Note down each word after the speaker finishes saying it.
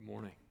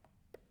morning.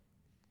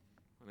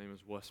 My name is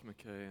Wes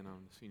McKay, and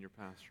I'm the senior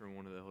pastor and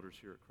one of the elders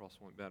here at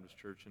Crosspoint Baptist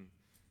Church. And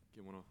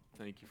again, I want to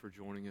thank you for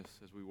joining us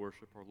as we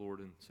worship our Lord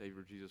and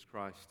Savior Jesus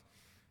Christ.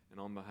 And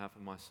on behalf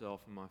of myself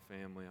and my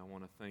family, I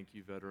want to thank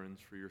you, veterans,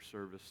 for your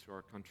service to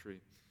our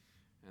country,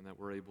 and that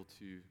we're able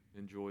to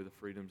enjoy the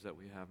freedoms that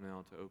we have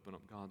now to open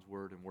up God's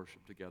Word and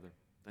worship together.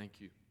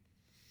 Thank you.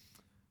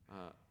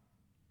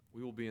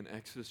 We will be in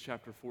Exodus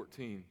chapter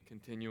 14,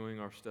 continuing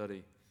our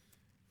study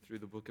through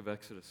the book of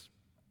Exodus.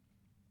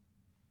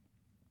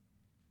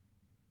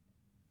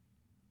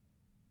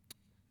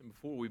 And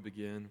before we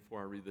begin, before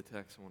I read the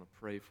text, I want to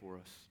pray for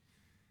us.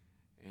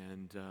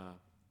 And I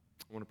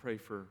want to pray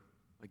for,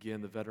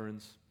 again, the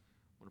veterans.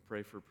 I want to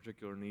pray for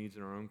particular needs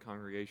in our own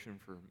congregation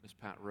for Ms.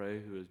 Pat Ray,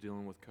 who is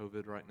dealing with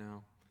COVID right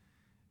now.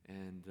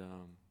 And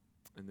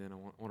then I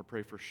want to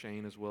pray for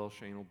Shane as well.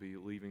 Shane will be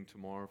leaving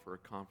tomorrow for a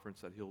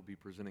conference that he'll be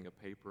presenting a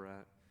paper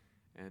at.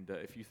 And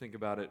if you think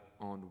about it,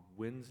 on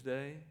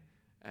Wednesday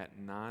at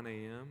 9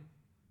 a.m.,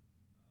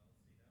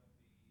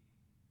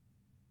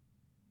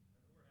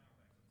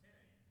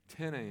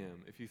 10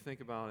 a.m. If you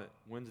think about it,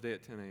 Wednesday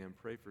at 10 a.m.,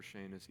 pray for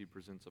Shane as he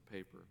presents a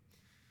paper.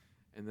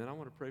 And then I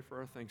want to pray for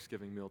our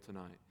Thanksgiving meal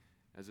tonight,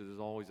 as it is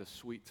always a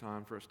sweet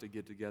time for us to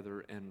get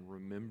together and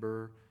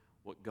remember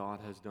what God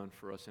has done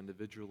for us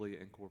individually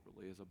and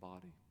corporately as a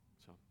body.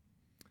 So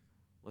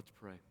let's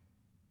pray.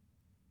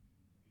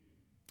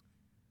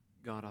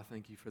 God, I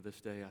thank you for this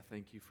day. I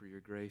thank you for your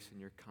grace and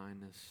your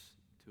kindness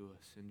to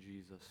us in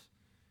Jesus.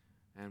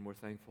 And we're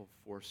thankful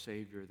for a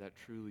Savior that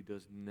truly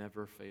does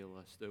never fail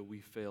us, though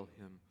we fail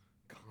him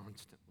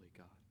constantly,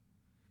 God.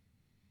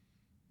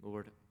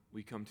 Lord,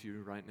 we come to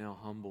you right now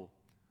humble,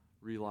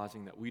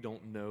 realizing that we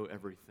don't know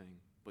everything,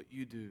 but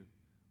you do.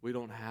 We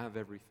don't have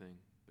everything,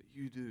 but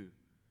you do.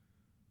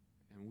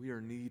 And we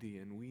are needy,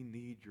 and we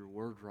need your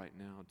word right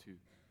now to,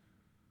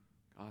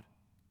 God,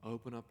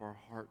 open up our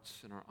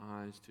hearts and our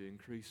eyes to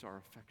increase our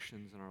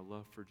affections and our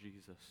love for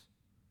Jesus.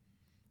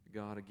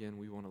 God, again,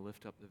 we want to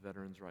lift up the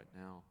veterans right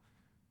now.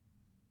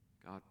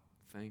 God,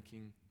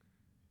 thanking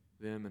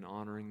them and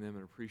honoring them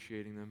and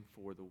appreciating them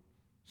for the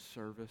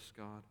service,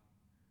 God.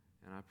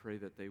 And I pray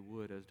that they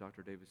would, as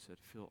Dr. David said,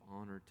 feel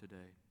honored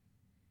today.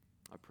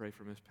 I pray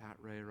for Miss Pat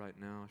Ray right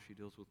now. She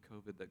deals with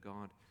COVID, that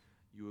God,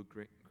 you would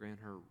grant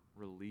her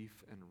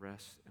relief and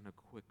rest and a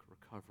quick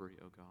recovery,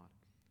 oh God.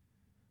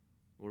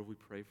 Lord, we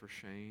pray for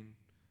Shane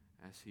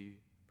as he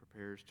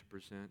prepares to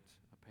present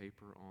a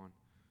paper on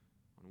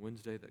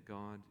Wednesday, that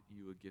God,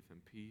 you would give him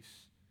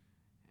peace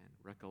and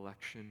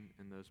recollection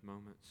in those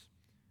moments,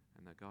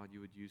 and that God, you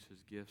would use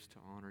his gifts to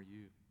honor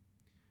you.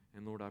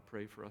 And Lord, I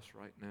pray for us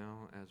right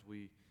now as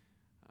we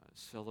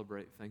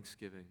celebrate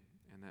Thanksgiving,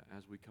 and that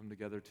as we come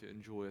together to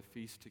enjoy a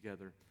feast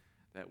together,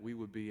 that we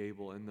would be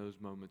able in those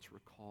moments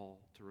recall,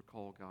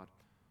 God,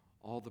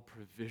 all the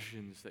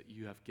provisions that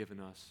you have given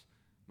us,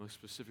 most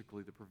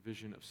specifically the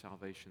provision of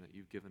salvation that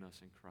you've given us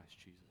in Christ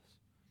Jesus.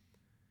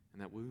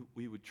 And that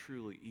we would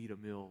truly eat a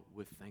meal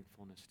with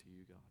thankfulness to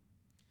you, God.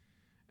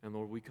 And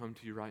Lord, we come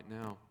to you right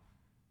now,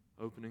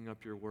 opening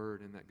up your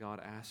word, and that God,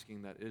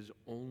 asking that it is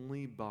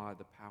only by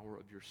the power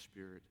of your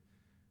Spirit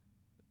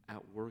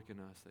at work in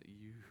us that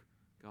you,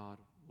 God,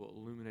 will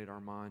illuminate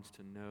our minds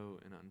to know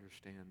and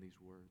understand these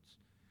words.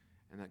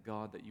 And that,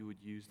 God, that you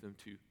would use them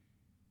to,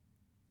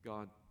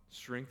 God,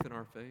 strengthen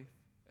our faith,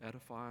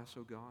 edify us,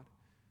 oh God,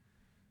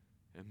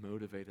 and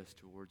motivate us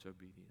towards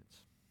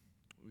obedience.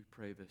 We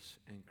pray this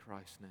in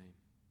Christ's name.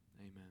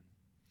 Amen.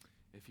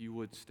 If you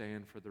would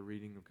stand for the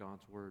reading of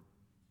God's word.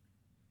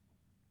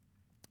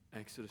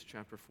 Exodus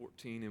chapter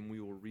 14, and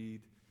we will read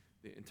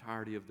the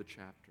entirety of the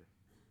chapter.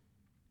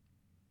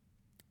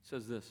 It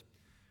says this: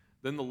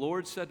 Then the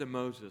Lord said to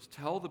Moses,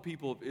 "Tell the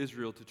people of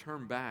Israel to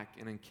turn back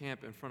and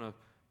encamp in front of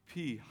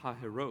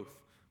Pi-hahiroth,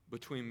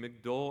 between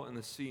Migdol and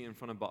the sea, in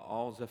front of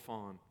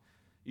Baal-zephon.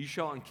 You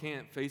shall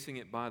encamp facing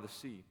it by the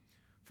sea.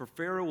 For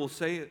Pharaoh will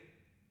say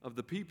of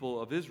the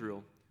people of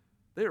Israel,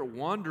 they are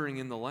wandering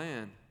in the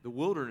land. The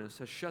wilderness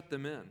has shut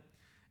them in.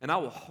 And I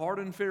will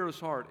harden Pharaoh's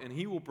heart, and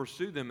he will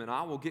pursue them, and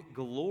I will get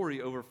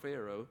glory over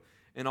Pharaoh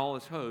and all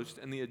his host,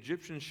 and the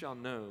Egyptians shall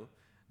know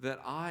that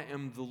I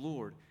am the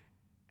Lord."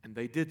 And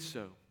they did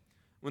so.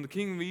 When the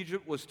king of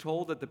Egypt was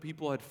told that the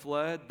people had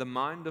fled, the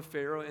mind of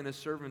Pharaoh and his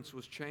servants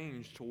was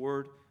changed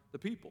toward the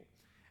people.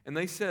 And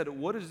they said,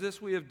 "What is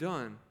this we have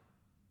done,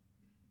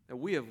 that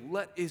we have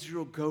let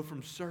Israel go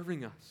from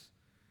serving us?"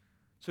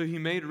 So he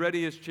made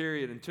ready his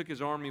chariot and took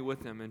his army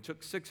with him, and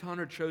took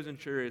 600 chosen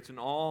chariots and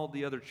all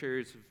the other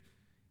chariots of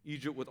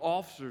Egypt, with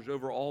officers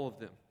over all of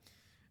them.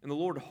 And the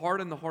Lord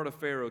hardened the heart of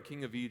Pharaoh,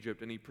 king of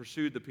Egypt, and he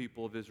pursued the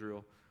people of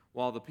Israel,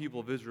 while the people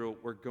of Israel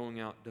were going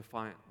out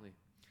defiantly.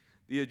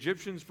 The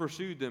Egyptians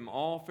pursued them,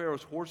 all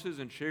Pharaoh's horses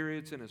and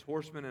chariots and his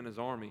horsemen and his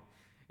army,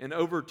 and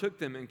overtook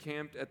them and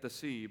camped at the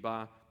sea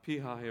by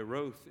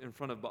Pi-hahiroth in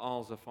front of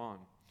Baal-zephon.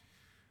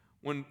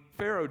 When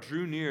Pharaoh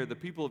drew near, the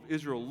people of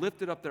Israel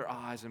lifted up their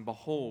eyes, and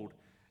behold,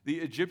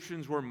 the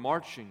Egyptians were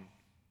marching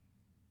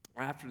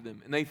after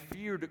them, and they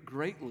feared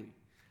greatly.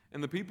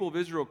 And the people of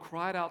Israel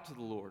cried out to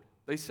the Lord.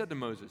 They said to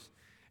Moses,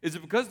 Is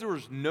it because there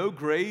was no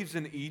graves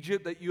in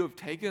Egypt that you have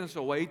taken us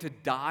away to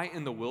die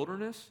in the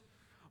wilderness?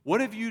 What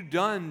have you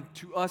done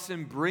to us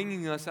in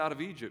bringing us out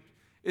of Egypt?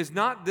 Is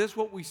not this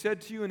what we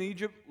said to you in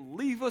Egypt?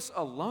 Leave us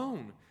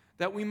alone,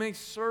 that we may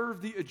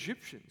serve the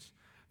Egyptians.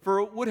 For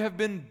it would have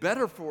been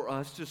better for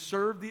us to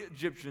serve the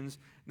Egyptians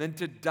than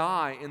to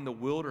die in the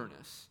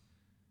wilderness.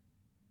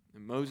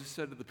 And Moses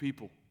said to the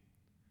people,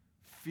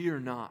 fear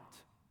not,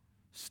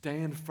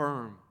 stand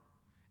firm,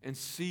 and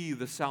see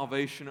the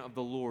salvation of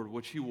the Lord,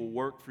 which he will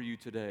work for you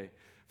today.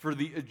 For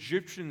the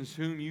Egyptians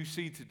whom you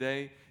see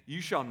today,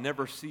 you shall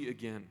never see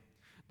again.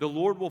 The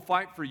Lord will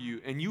fight for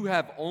you, and you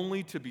have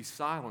only to be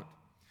silent.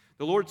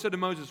 The Lord said to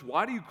Moses,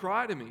 why do you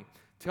cry to me?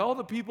 Tell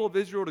the people of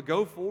Israel to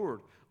go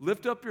forward.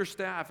 Lift up your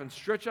staff and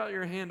stretch out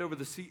your hand over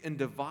the sea and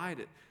divide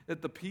it,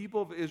 that the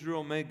people of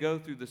Israel may go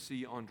through the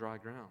sea on dry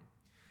ground.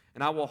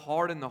 And I will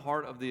harden the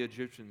heart of the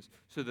Egyptians,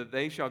 so that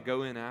they shall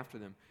go in after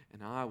them,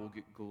 and I will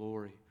get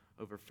glory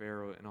over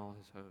Pharaoh and all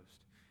his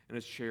host, and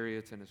his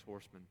chariots and his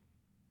horsemen.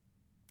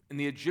 And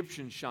the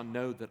Egyptians shall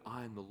know that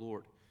I am the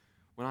Lord,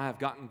 when I have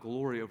gotten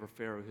glory over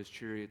Pharaoh, his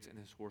chariots, and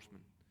his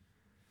horsemen.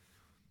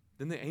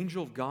 Then the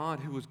angel of God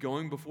who was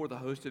going before the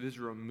host of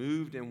Israel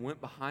moved and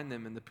went behind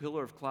them, and the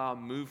pillar of cloud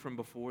moved from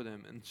before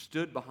them and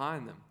stood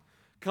behind them,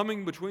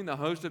 coming between the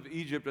host of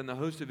Egypt and the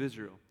host of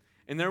Israel.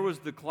 And there was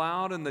the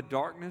cloud and the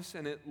darkness,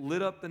 and it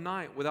lit up the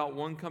night without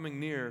one coming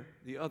near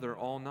the other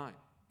all night.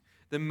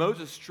 Then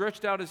Moses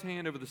stretched out his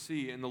hand over the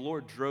sea, and the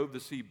Lord drove the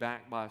sea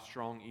back by a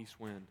strong east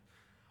wind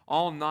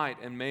all night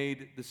and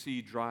made the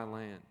sea dry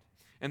land.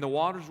 And the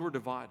waters were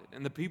divided,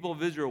 and the people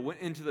of Israel went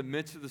into the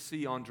midst of the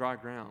sea on dry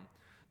ground,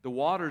 the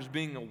waters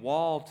being a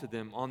wall to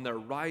them on their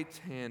right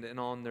hand and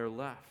on their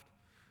left.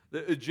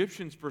 The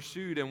Egyptians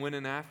pursued and went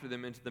in after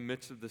them into the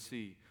midst of the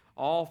sea,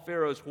 all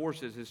Pharaoh's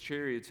horses, his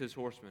chariots, his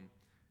horsemen.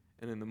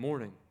 And in the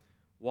morning,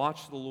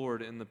 watched the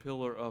Lord in the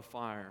pillar of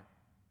fire,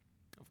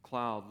 of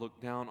cloud, look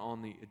down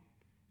on the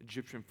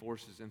Egyptian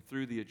forces and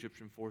threw the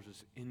Egyptian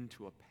forces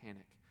into a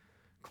panic,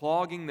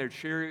 clogging their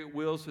chariot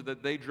wheels so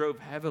that they drove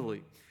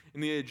heavily.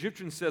 And the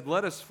Egyptians said,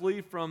 let us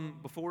flee from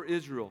before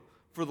Israel,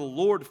 for the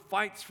Lord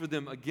fights for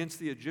them against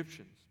the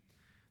Egyptians.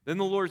 Then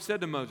the Lord said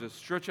to Moses,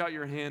 stretch out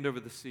your hand over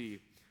the sea,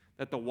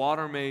 that the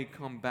water may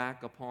come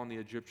back upon the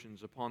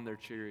Egyptians, upon their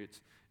chariots,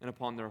 and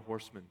upon their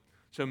horsemen.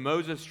 So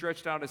Moses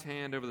stretched out his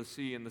hand over the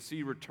sea, and the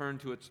sea returned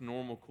to its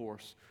normal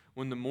course.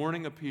 When the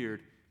morning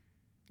appeared,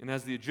 and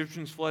as the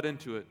Egyptians fled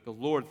into it, the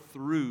Lord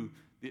threw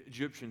the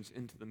Egyptians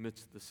into the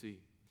midst of the sea.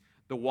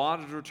 The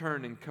waters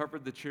returned and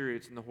covered the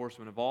chariots and the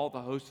horsemen of all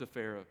the hosts of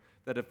Pharaoh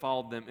that had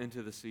followed them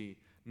into the sea.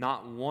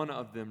 Not one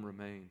of them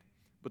remained,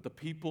 but the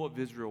people of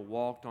Israel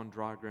walked on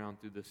dry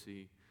ground through the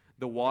sea,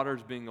 the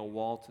waters being a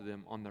wall to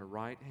them on their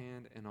right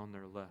hand and on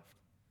their left.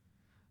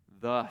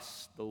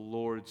 Thus the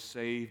Lord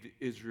saved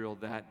Israel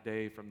that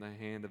day from the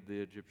hand of the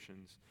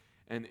Egyptians,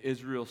 and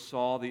Israel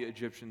saw the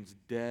Egyptians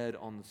dead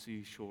on the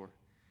seashore.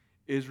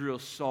 Israel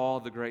saw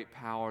the great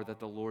power that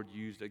the Lord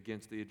used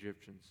against the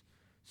Egyptians.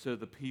 So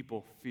the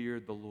people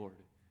feared the Lord,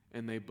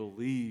 and they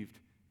believed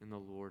in the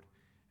Lord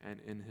and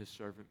in his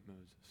servant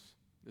Moses.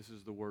 This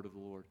is the word of the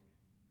Lord.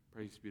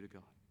 Praise be to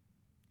God.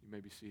 You may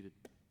be seated.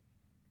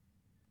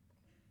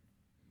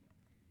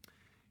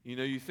 You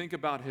know, you think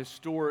about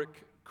historic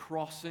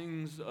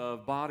crossings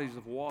of bodies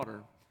of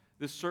water.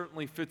 This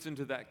certainly fits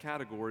into that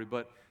category,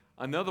 but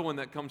another one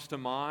that comes to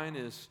mind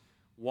is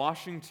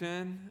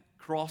Washington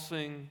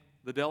crossing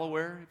the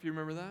Delaware, if you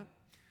remember that.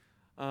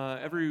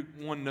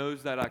 Everyone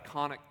knows that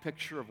iconic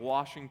picture of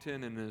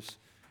Washington and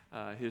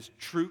his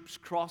troops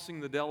crossing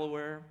the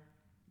Delaware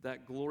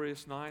that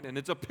glorious night. And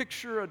it's a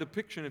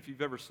depiction, if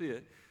you've ever seen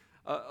it,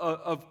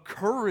 of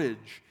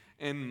courage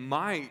and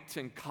might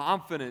and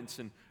confidence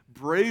and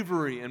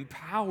bravery and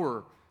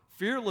power,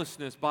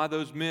 fearlessness by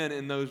those men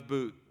in those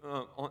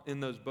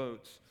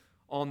boats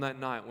on that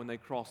night when they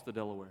crossed the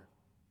Delaware.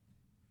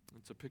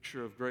 It's a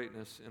picture of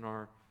greatness in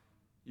our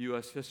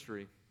U.S.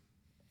 history.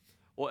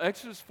 Well,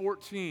 Exodus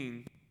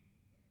 14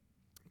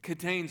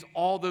 contains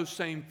all those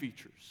same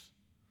features: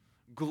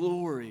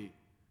 glory,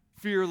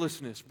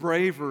 fearlessness,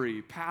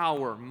 bravery,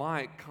 power,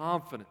 might,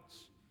 confidence.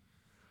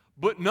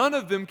 But none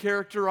of them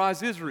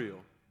characterize Israel,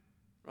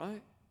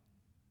 right?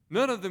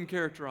 None of them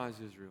characterize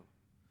Israel.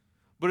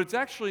 But it's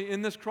actually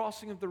in this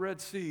crossing of the Red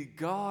Sea,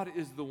 God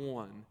is the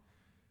one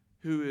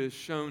who is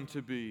shown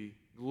to be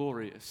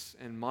glorious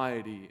and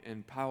mighty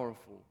and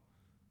powerful,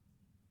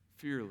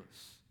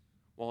 fearless,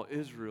 while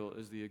Israel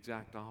is the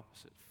exact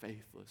opposite,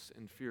 faithless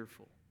and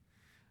fearful.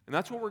 And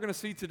that's what we're going to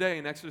see today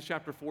in Exodus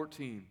chapter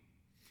 14.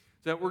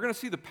 That we're going to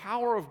see the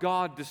power of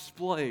God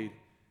displayed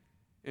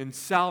in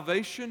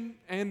salvation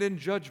and in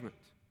judgment.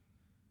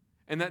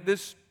 And that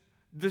this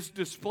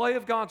display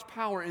of God's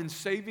power in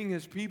saving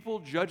his people,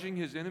 judging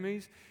his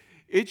enemies,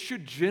 it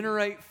should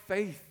generate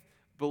faith,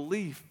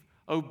 belief,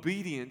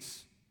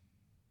 obedience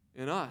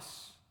in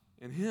us,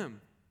 in him.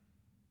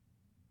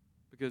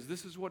 Because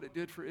this is what it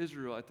did for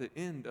Israel at the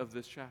end of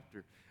this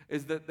chapter,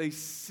 is that they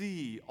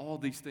see all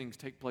these things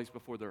take place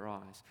before their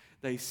eyes.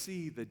 They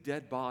see the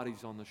dead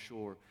bodies on the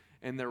shore.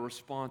 And their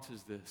response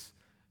is this: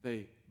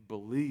 they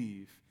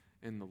believe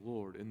in the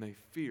Lord and they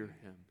fear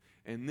Him.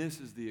 And this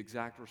is the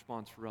exact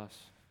response for us,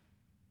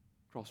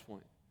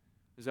 Crosspoint.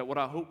 Is that what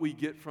I hope we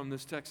get from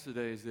this text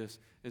today is this,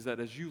 is that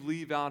as you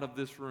leave out of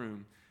this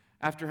room,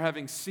 after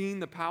having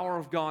seen the power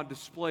of God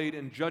displayed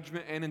in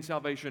judgment and in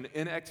salvation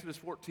in Exodus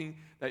 14,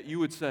 that you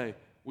would say,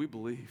 we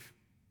believe,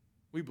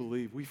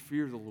 we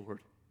fear the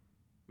Lord,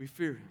 we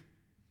fear Him.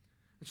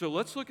 And so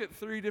let's look at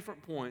 3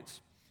 different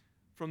points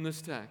from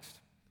this text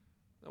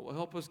that will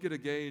help us get a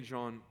gauge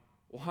on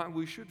why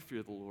we should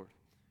fear the Lord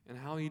and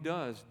how He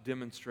does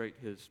demonstrate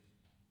His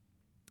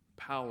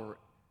power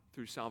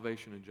through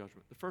salvation and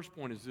judgment. The first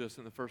point is this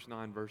in the first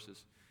 9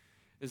 verses,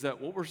 is that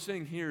what we're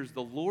seeing here is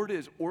the Lord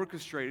is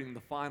orchestrating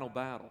the final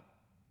battle.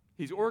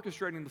 He's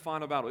orchestrating the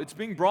final battle. It's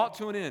being brought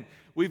to an end.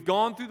 We've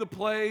gone through the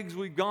plagues.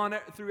 We've gone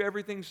through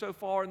everything so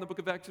far in the book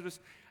of Exodus.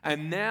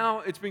 And now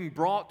it's being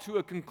brought to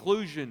a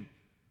conclusion,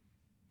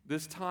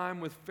 this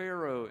time with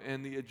Pharaoh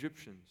and the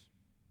Egyptians.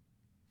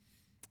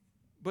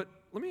 But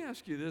let me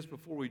ask you this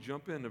before we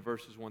jump into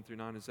verses 1 through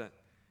 9,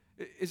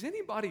 is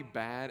anybody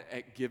bad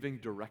at giving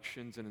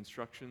directions and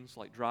instructions,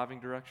 like driving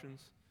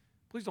directions?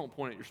 Please don't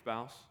point at your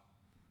spouse.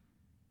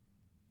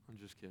 I'm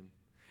just kidding.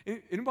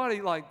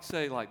 Anybody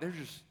say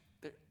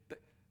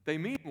they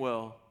mean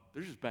well,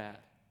 they're just bad,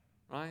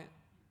 right?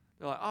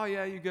 They're like, oh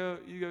yeah, you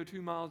go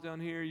 2 miles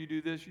down here, you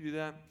do this, you do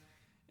that,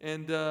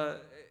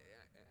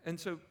 and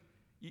so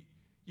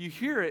you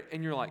hear it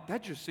and you're like,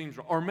 that just seems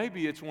wrong. Or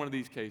maybe it's one of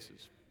these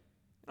cases.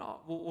 No,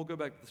 we'll go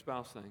back to the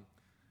spouse thing.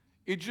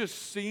 It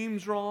just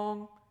seems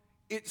wrong.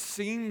 It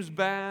seems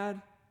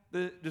bad,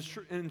 the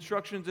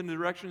instructions and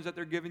directions that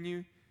they're giving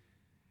you,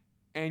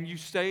 and you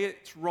say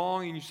it's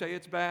wrong and you say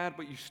it's bad,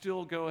 but you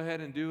still go ahead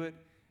and do it,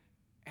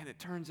 and it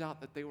turns out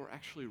that they were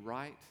actually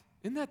right.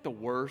 Isn't that the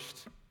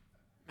worst?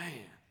 Man,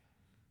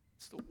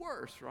 it's the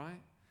worst,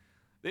 right?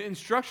 The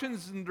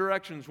instructions and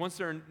directions, once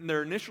they're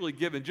initially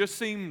given, just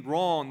seem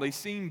wrong. They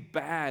seem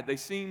bad. They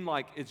seem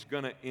like it's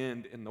going to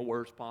end in the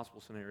worst possible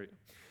scenario.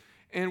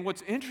 And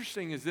what's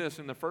interesting is this,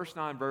 in the first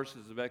 9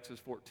 verses of Exodus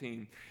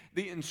 14,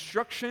 the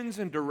instructions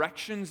and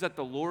directions that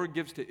the Lord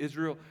gives to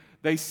Israel,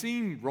 they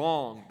seem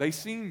wrong. They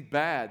seem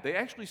bad. They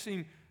actually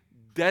seem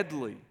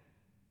deadly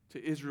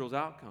to Israel's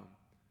outcome.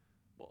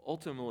 Well,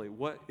 ultimately,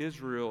 what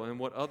Israel and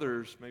what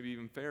others, maybe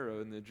even Pharaoh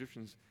and the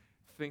Egyptians,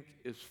 think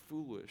is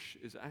foolish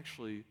is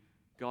actually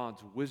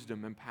God's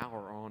wisdom and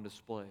power are on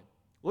display.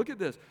 Look at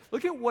this.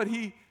 Look at what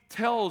He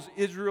tells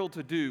Israel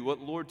to do, what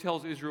the Lord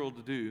tells Israel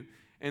to do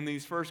in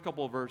these first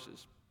couple of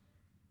verses.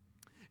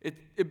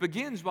 It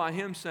begins by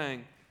Him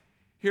saying,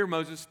 here,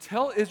 Moses,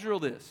 tell Israel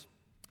this.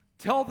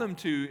 Tell them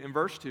to, in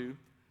verse 2,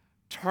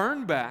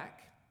 turn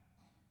back,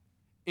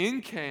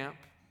 encamp,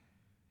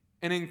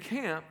 and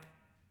encamp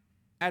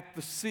at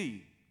the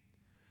sea.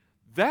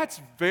 That's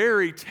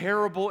very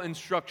terrible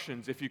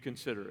instructions if you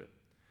consider it.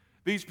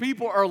 These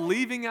people are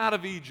leaving out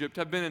of Egypt,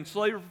 have been in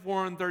slavery for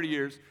 430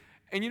 years,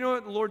 and you know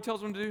what the Lord tells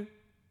them to do?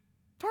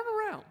 Turn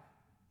around.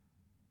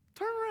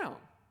 Turn around.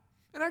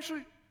 And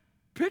actually,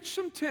 pitch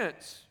some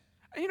tents.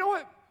 And you know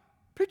what?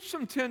 Pitch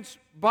some tents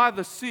by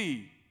the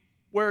sea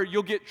where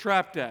you'll get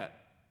trapped at,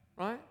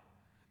 right?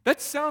 That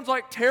sounds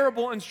like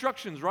terrible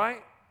instructions,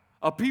 right?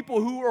 Of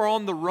people who are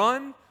on the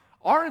run,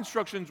 our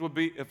instructions would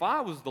be, if I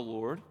was the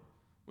Lord,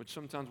 which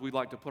sometimes we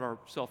like to put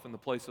ourselves in the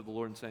place of the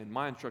Lord and saying,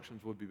 my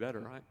instructions would be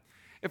better, right?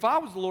 If I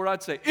was the Lord,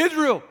 I'd say,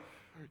 Israel,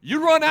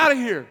 you run out of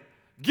here.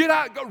 Get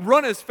out, go,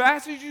 run as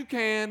fast as you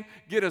can,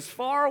 get as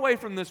far away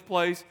from this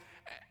place,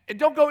 and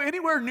don't go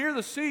anywhere near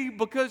the sea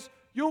because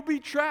you'll be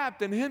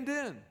trapped and hemmed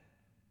in,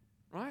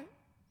 right?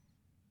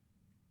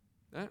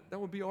 That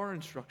would be our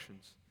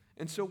instructions.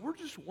 And so we're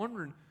just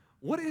wondering,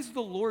 what is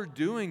the Lord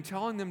doing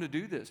telling them to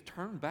do this?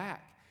 Turn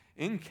back,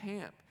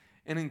 encamp,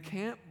 and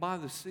encamp by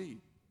the sea.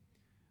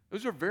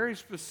 Those are very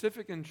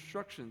specific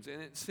instructions,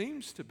 and it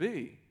seems to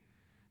be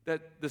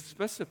that the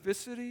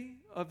specificity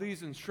of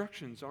these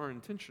instructions are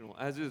intentional,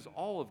 as is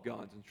all of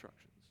God's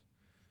instructions.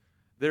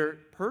 They're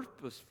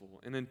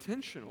purposeful and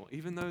intentional,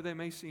 even though they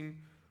may seem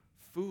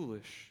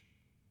foolish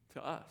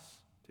to us,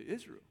 to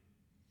Israel.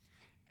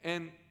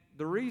 And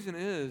the reason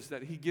is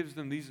that He gives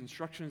them these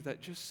instructions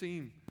that just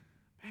seem,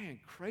 man,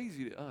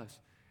 crazy to us.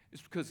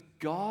 It's because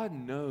God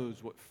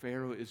knows what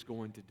Pharaoh is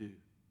going to do.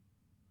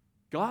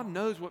 God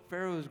knows what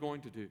Pharaoh is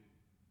going to do.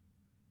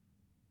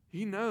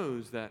 He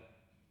knows that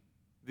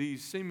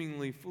these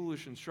seemingly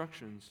foolish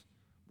instructions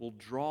will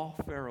draw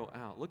Pharaoh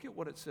out. Look at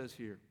what it says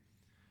here.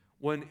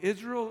 When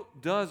Israel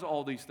does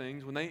all these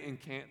things, when they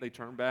encamp, they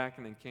turn back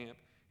and encamp,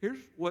 here's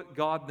what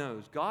God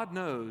knows. God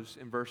knows,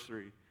 in verse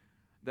 3,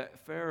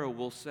 that Pharaoh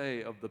will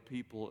say of the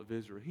people of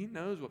Israel. He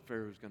knows what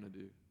Pharaoh is going to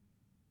do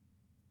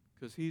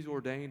because he's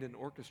ordained and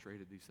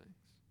orchestrated these things.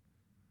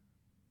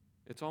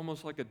 It's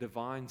almost like a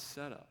divine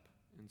setup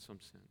in some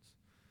sense.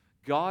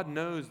 God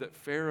knows that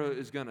Pharaoh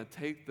is going to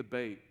take the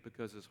bait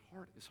because his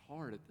heart is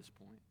hard at this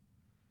point.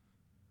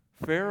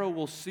 Pharaoh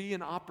will see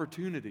an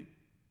opportunity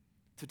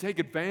to take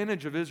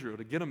advantage of Israel,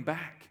 to get them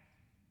back.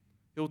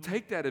 He'll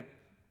take that.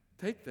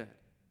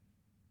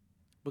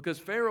 Because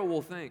Pharaoh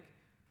will think,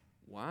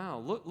 wow,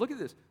 look at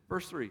this.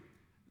 Verse 3.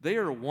 They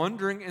are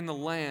wandering in the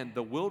land.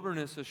 The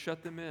wilderness has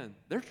shut them in.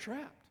 They're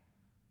trapped.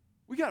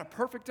 We got a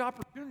perfect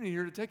opportunity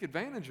here to take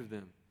advantage of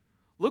them.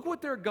 Look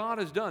what their God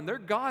has done. Their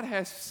God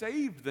has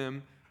saved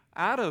them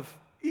out of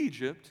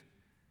Egypt,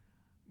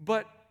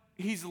 but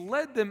He's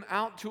led them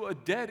out to a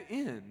dead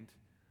end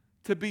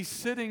to be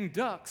sitting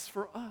ducks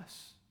for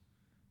us.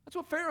 That's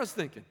what Pharaoh's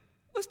thinking.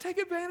 Let's take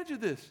advantage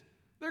of this.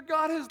 Their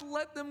God has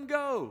let them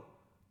go.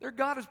 Their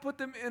God has put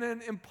them in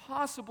an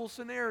impossible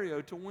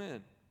scenario to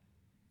win.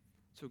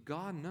 So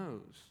God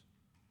knows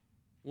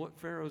what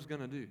Pharaoh's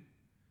going to do,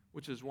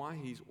 which is why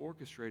He's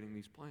orchestrating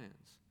these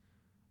plans.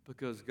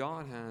 Because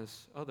God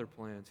has other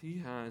plans. He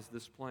has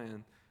this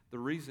plan. The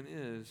reason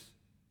is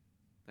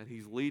that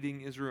He's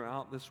leading Israel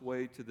out this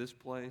way to this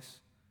place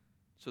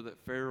so that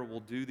Pharaoh will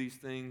do these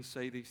things,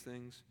 say these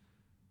things.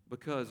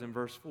 Because in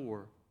verse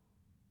 4,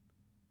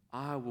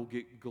 I will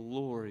get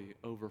glory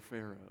over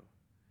Pharaoh,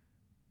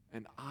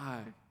 and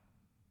I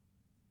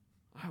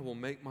will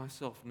make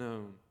myself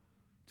known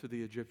to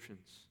the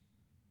Egyptians.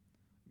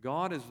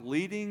 God is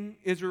leading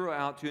Israel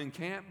out to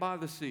encamp by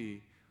the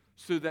sea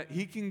so that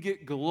He can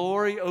get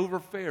glory over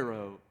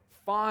Pharaoh,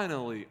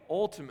 finally,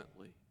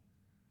 ultimately,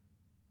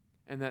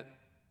 and that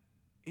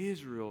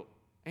Israel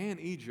and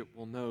Egypt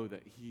will know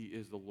that He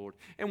is the Lord.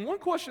 And one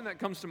question that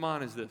comes to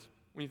mind is this,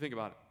 when you think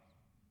about it.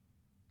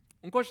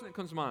 One question that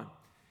comes to mind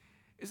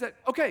is that,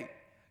 okay,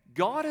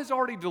 God has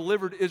already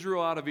delivered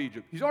Israel out of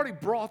Egypt. He's already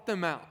brought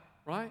them out,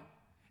 right?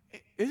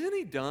 Isn't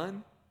He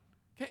done?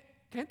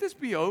 Can't this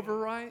be over,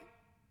 right?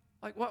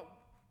 Like, what?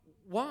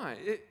 Why?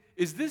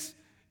 Is this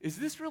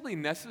really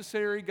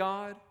necessary,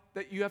 God,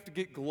 that you have to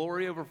get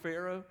glory over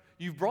Pharaoh?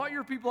 You've brought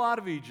your people out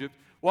of Egypt.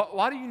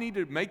 Why do you need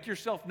to make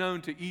yourself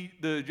known to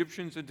the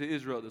Egyptians and to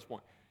Israel at this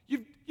point?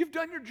 You've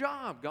done your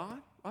job,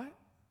 God, right?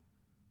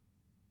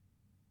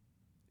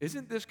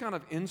 Isn't this kind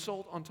of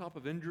insult on top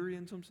of injury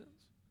in some sense?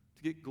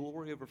 To get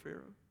glory over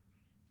Pharaoh?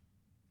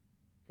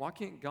 Why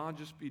can't God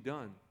just be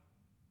done?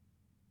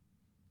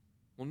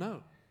 Well,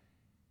 no.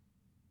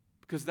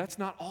 Because that's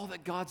not all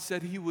that God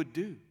said He would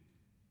do.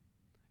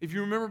 If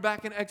you remember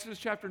back in Exodus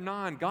chapter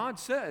 9, God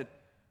said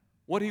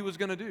what He was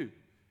going to do.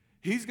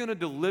 He's going to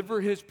deliver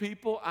His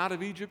people out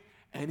of Egypt,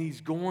 and He's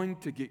going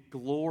to get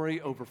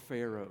glory over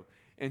Pharaoh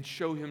and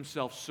show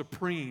Himself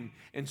supreme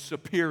and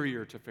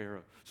superior to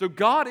Pharaoh. So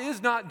God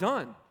is not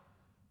done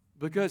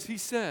because He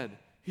said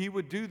He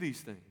would do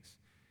these things.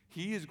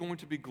 He is going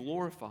to be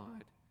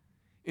glorified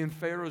in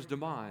Pharaoh's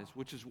demise,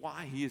 which is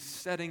why He is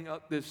setting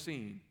up this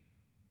scene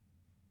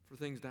for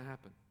things to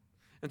happen.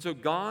 And so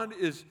God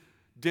is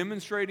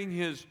demonstrating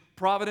His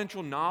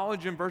providential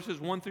knowledge in verses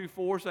 1 through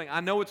 4, saying, I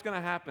know it's going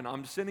to happen.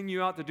 I'm sending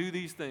you out to do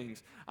these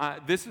things.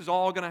 This is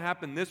all going to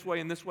happen this way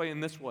and this way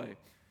and this way.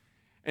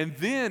 And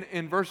then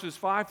in verses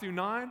 5 through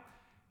 9,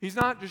 He's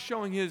not just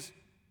showing His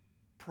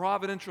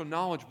providential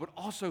knowledge, but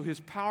also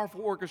His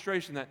powerful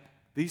orchestration that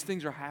these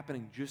things are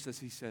happening just as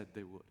He said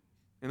they would.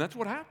 And that's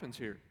what happens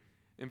here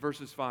in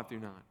verses 5 through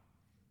 9.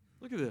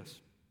 Look at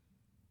this.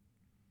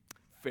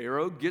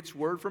 Pharaoh gets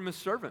word from his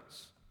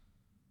servants,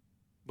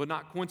 but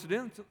not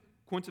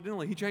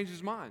coincidentally, he changes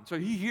his mind. So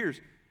he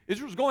hears,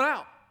 Israel's going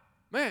out.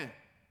 Man,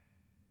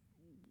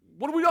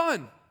 what have we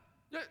done?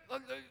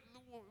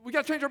 We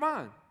got to change our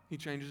mind. He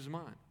changes his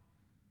mind.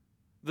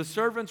 The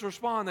servants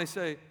respond. They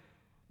say,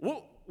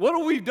 what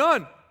have we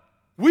done?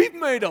 We've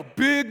made a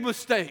big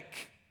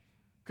mistake.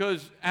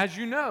 Because as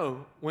you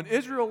know, when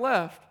Israel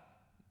left,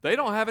 they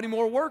don't have any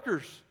more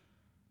workers.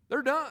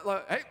 They're done.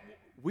 Like, hey,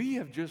 we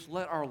have just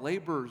let our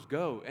laborers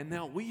go, and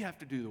now we have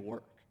to do the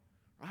work,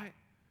 right?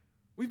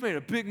 We've made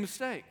a big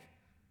mistake.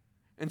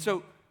 And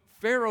so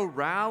Pharaoh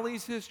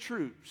rallies his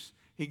troops.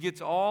 He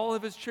gets all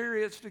of his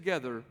chariots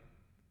together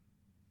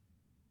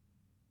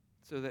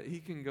so that he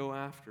can go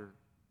after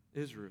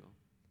Israel.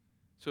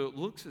 So it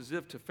looks as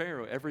if to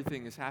Pharaoh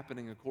everything is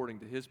happening according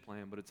to his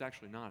plan, but it's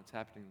actually not. It's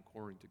happening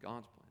according to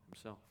God's plan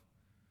Himself.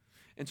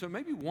 And so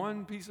maybe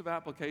one piece of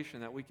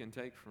application that we can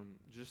take from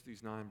just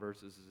these 9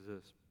 verses is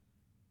this.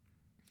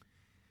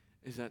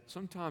 Is that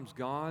sometimes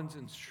God's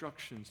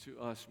instructions to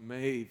us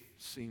may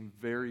seem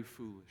very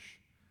foolish.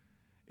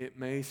 It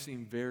may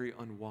seem very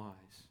unwise.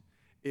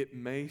 It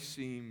may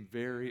seem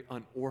very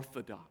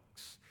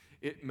unorthodox.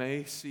 It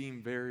may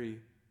seem very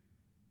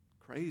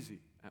crazy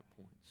at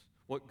points.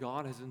 What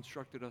God has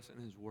instructed us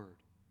in His Word.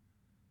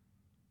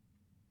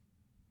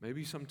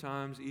 Maybe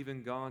sometimes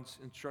even God's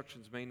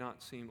instructions may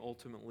not seem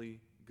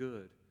ultimately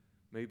good.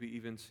 Maybe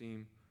even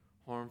seem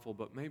harmful,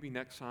 but maybe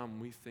next time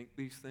we think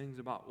these things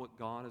about what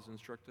God has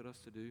instructed us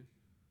to do,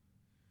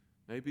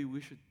 maybe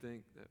we should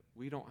think that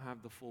we don't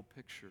have the full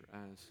picture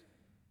as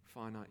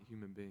finite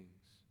human beings.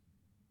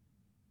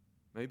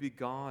 Maybe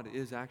God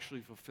is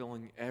actually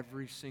fulfilling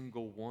every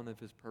single one of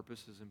His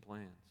purposes and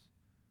plans,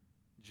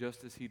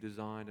 just as He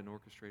designed and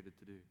orchestrated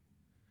to do.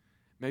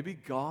 Maybe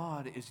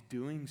God is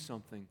doing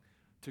something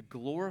to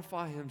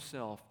glorify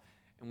Himself,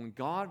 and when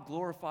God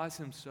glorifies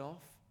Himself,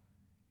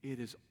 it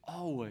is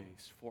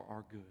always for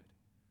our good.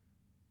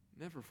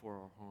 Never for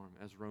our harm,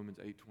 as Romans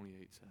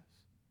 8:28 says.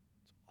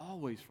 It's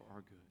always for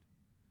our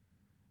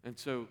good. And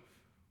so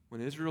When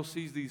Israel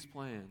sees these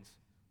plans,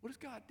 what is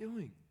God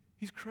doing?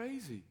 He's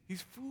crazy.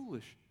 He's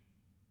foolish.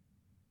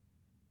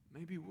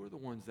 Maybe we're the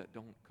ones that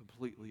don't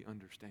completely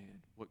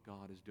understand what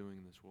God is doing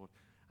in this world.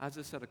 As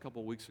I said a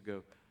couple weeks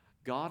ago,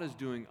 God is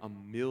doing a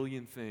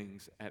million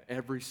things at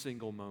every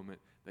single moment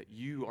that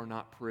you are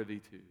not privy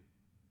to.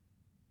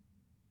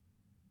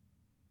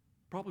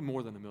 Probably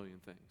more than a million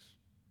things.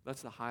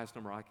 That's the highest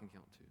number I can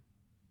count to.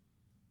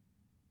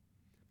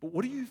 But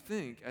what do you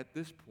think at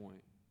this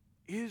point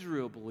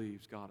Israel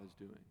believes God is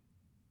doing?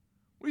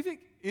 What do you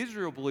think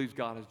Israel believes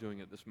God is doing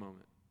at this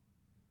moment?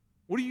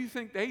 What do you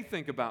think they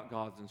think about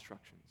God's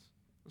instructions?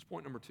 That's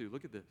point number 2.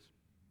 Look at this.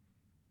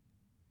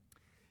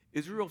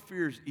 Israel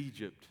fears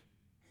Egypt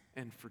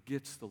and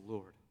forgets the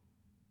Lord.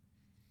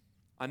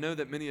 I know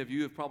that many of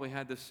you have probably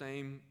had the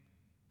same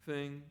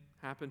thing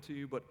happen to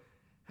you, but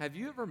have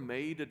you ever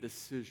made a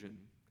decision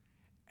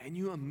and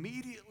you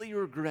immediately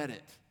regret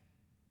it?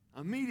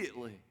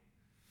 Immediately.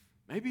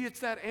 Maybe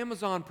it's that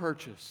Amazon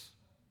purchase.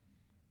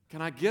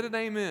 Can I get an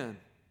amen?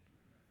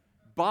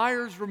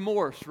 Buyer's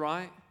remorse,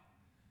 right?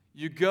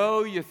 You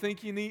go, you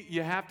think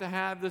you have to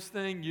have this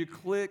thing, you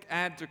click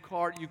add to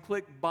cart, you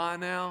click buy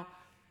now,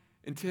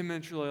 and 10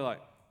 minutes you're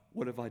like,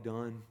 what have I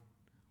done?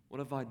 What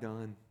have I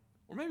done?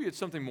 Or maybe it's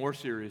something more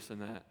serious than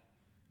that.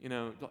 You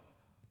know,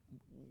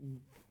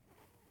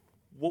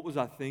 what was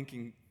I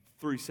thinking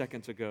 3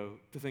 seconds ago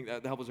to think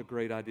that was a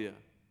great idea?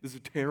 This is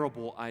a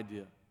terrible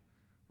idea,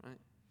 right?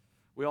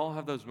 We all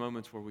have those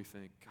moments where we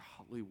think,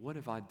 golly, what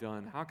have I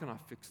done? How can I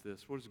fix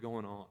this? What is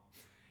going on?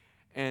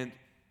 And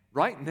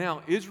right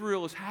now,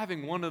 Israel is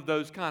having one of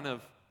those kind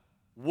of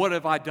what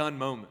have I done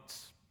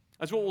moments.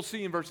 That's what we'll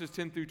see in verses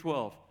 10 through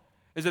 12,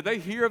 is that they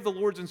hear of the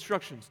Lord's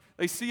instructions.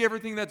 They see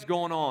everything that's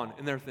going on,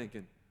 and they're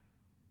thinking,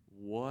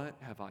 what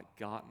have I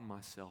gotten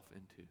myself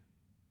into?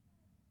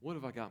 What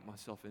have I gotten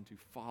myself into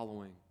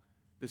following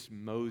this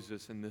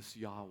Moses and this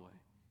Yahweh?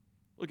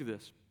 Look at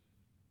this.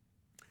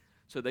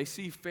 So they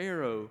see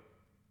Pharaoh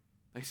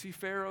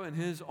and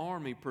his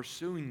army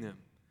pursuing them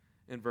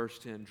in verse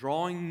 10,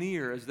 drawing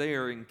near as they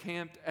are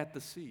encamped at the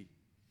sea.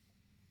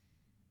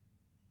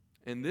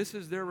 And this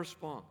is their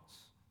response.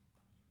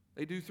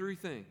 They do 3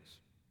 things.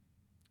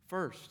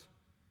 First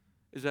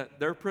is that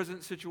their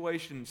present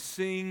situation,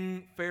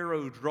 seeing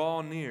Pharaoh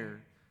draw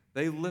near,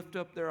 they lift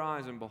up their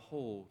eyes and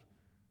behold,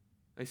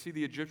 they see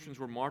the Egyptians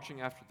were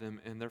marching after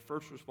them, and their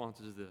first response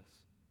is this: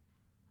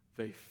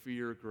 they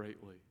fear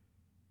greatly.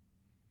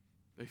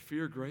 They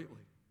fear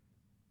greatly.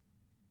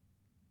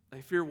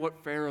 They fear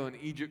what Pharaoh and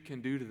Egypt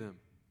can do to them.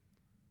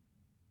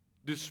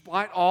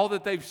 Despite all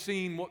that they've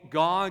seen, what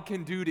God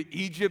can do to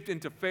Egypt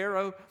and to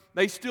Pharaoh,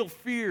 they still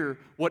fear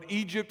what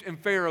Egypt and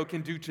Pharaoh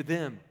can do to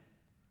them.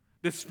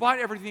 Despite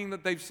everything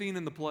that they've seen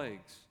in the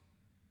plagues,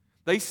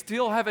 they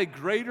still have a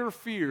greater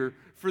fear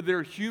for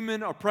their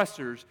human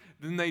oppressors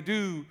than they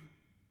do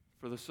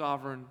for the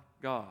sovereign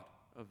God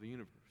of the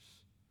universe.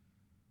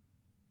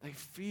 They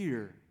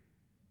fear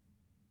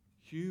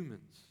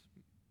humans,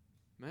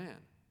 man.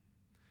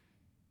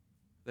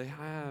 They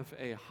have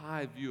a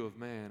high view of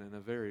man and a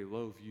very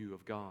low view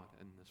of God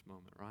in this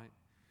moment, right?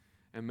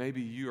 And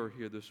maybe you are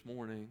here this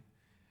morning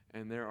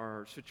and there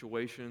are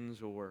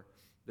situations or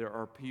there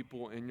are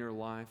people in your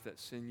life that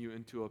send you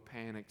into a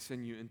panic,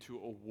 send you into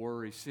a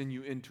worry, send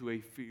you into a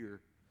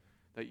fear.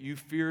 That you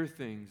fear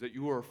things, that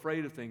you are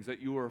afraid of things,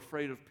 that you are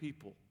afraid of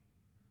people.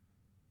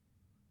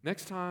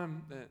 Next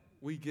time that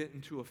we get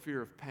into a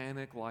fear of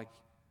panic like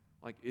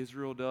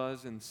Israel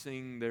does and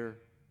seeing the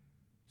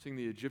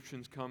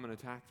Egyptians come and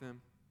attack them,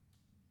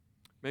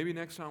 maybe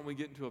next time we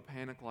get into a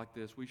panic like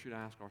this, we should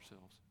ask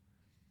ourselves,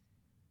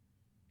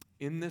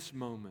 in this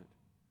moment,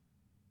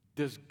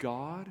 does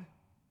God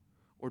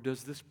or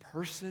does this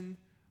person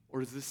or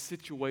does this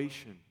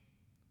situation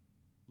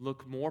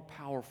look more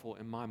powerful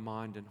in my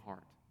mind and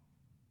heart?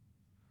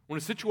 When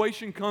a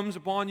situation comes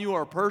upon you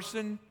or a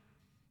person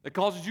that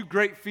causes you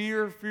great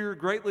fear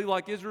greatly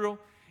like Israel,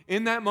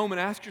 in that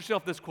moment ask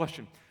yourself this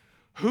question: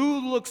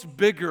 who looks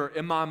bigger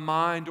in my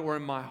mind or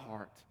in my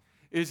heart?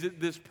 Is it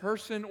this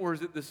person or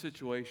is it this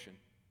situation?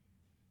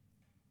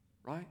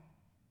 Right?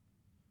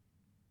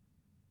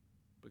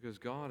 Because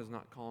God is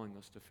not calling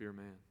us to fear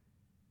man,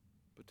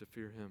 but to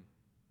fear Him.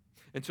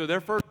 And so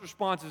their first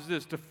response is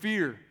this: to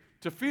fear.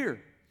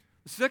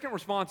 The second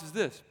response is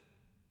this: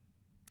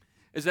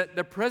 is that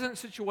the present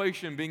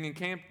situation, being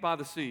encamped by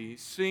the sea,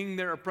 seeing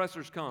their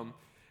oppressors come,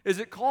 is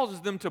it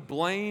causes them to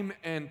blame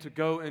and to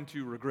go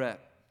into regret,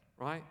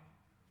 right?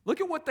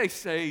 Look at what they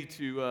say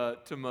to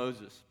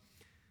Moses.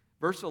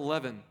 Verse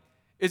 11,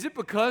 is it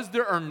because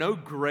there are no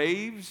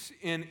graves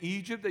in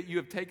Egypt that you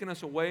have taken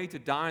us away to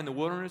die in the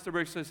wilderness? They're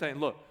basically saying,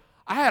 look,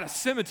 I had a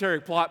cemetery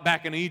plot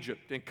back in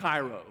Egypt, in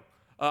Cairo.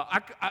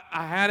 I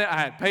had it. I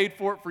had paid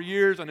for it for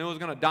years. I knew I was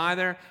going to die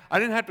there. I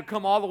didn't have to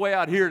come all the way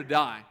out here to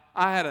die.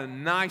 I had a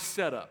nice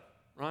setup,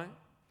 right?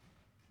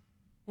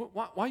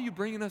 Why are you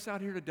bringing us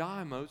out here to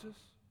die, Moses?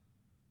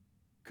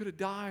 Could have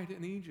died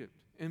in Egypt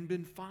and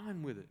been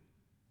fine with it.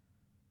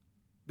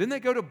 Then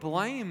they go to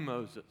blame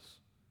Moses.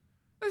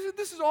 They said,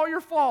 this is all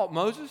your fault,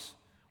 Moses.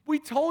 We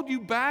told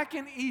you back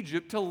in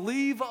Egypt to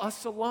leave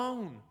us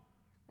alone.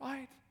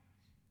 Right?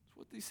 That's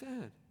what they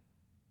said.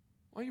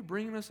 Why are you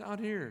bringing us out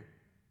here?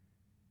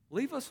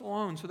 Leave us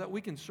alone so that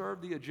we can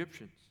serve the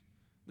Egyptians.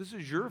 This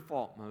is your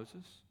fault,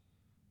 Moses.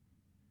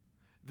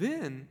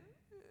 Then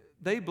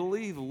they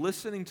believe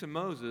listening to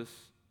Moses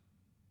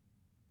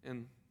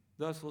and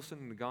thus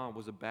listening to God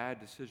was a bad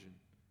decision.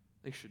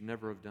 They should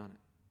never have done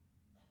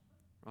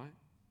it. Right?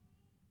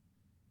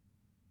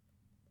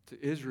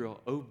 To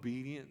Israel,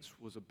 obedience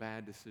was a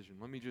bad decision.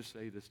 Let me just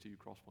say this to you,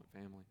 Crosspoint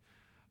family.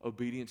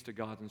 Obedience to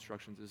God's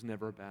instructions is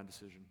never a bad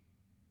decision.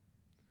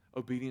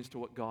 Obedience to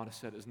what God has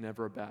said is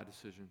never a bad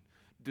decision.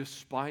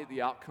 Despite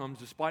the outcomes,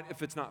 despite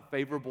if it's not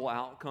favorable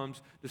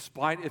outcomes,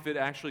 despite if it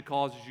actually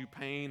causes you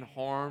pain,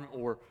 harm,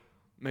 or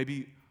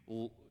maybe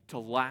to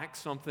lack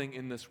something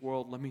in this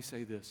world, let me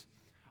say this.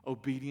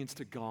 Obedience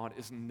to God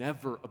is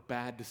never a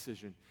bad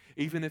decision.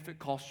 Even if it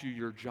costs you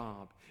your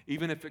job,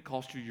 even if it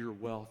costs you your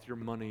wealth, your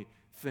money,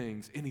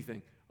 things,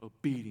 anything,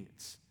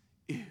 obedience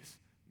is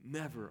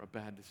never a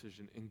bad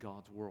decision in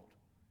God's world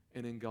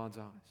and in God's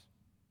eyes.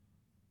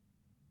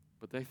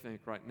 But they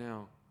think right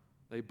now,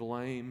 they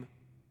blame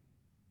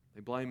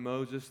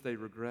Moses, they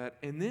regret,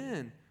 and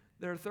then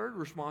their third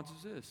response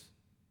is this.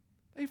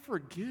 They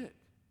forget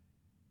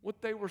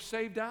what they were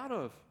saved out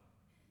of.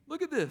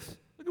 Look at this.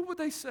 Look at what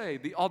they say.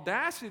 The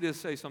audacity to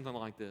say something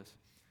like this.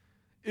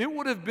 It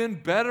would have been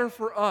better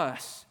for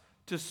us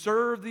to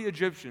serve the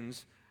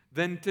Egyptians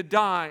than to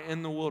die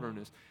in the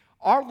wilderness.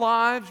 Our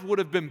lives would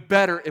have been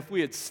better if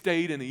we had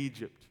stayed in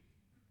Egypt,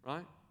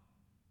 right?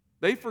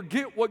 They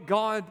forget what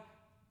God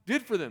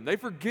did for them. They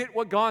forget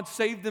what God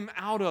saved them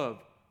out of,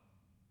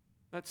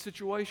 that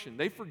situation.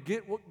 They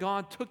forget what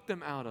God took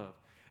them out of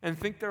and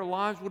think their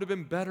lives would have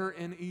been better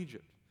in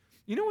Egypt.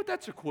 You know what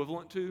that's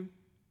equivalent to?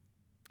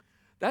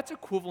 That's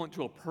equivalent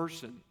to a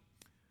person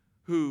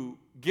who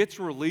gets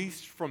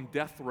released from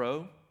death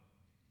row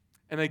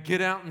and they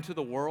get out into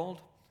the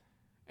world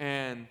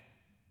and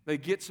they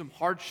get some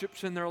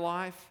hardships in their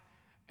life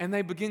and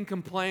they begin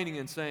complaining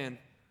and saying,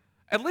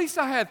 at least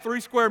I had 3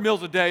 square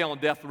meals a day on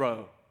death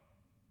row.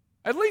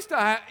 At least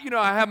I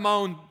have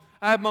my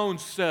own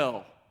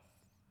cell.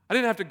 I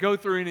didn't have to go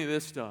through any of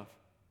this stuff.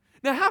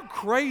 Now, how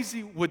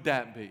crazy would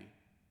that be,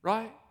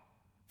 right?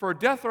 For a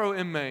death row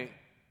inmate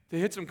to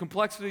hit some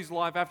complexities of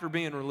life after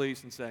being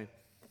released and say,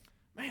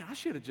 man, I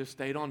should have just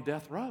stayed on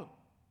death row.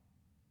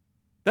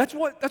 That's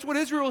what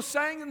Israel is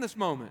saying in this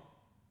moment.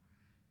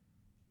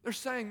 They're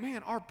saying,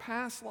 man, our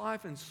past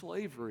life in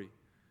slavery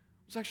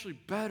was actually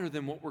better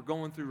than what we're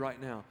going through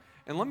right now.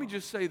 And let me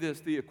just say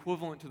this, the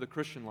equivalent to the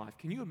Christian life.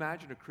 Can you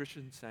imagine a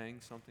Christian saying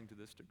something to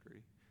this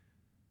degree?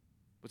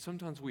 But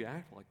sometimes we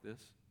act like this.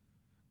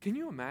 Can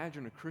you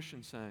imagine a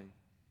Christian saying,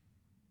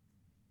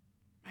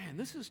 man,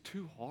 this is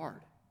too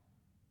hard.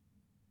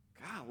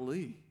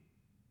 Golly,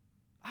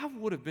 I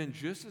would have been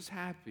just as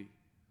happy,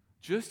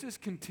 just as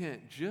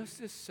content,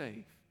 just as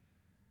safe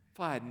if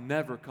I had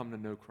never come to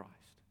know Christ.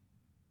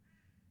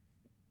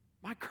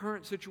 My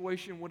current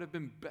situation would have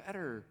been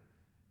better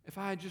if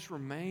I had just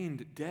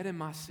remained dead in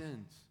my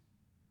sins.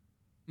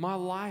 My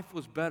life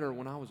was better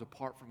when I was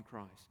apart from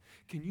Christ.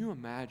 Can you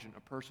imagine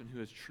a person who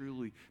has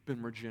truly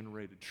been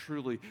regenerated,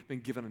 truly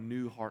been given a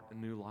new heart, a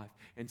new life,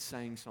 and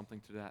saying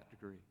something to that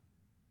degree?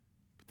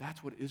 But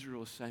that's what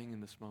Israel is saying in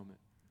this moment.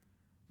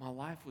 My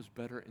life was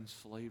better in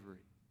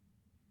slavery.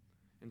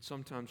 And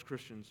sometimes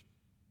Christians,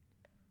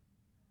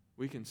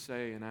 we can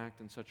say and act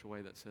in such a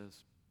way that says,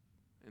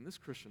 and this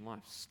Christian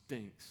life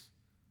stinks.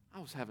 I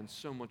was having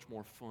so much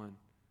more fun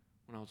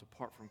when I was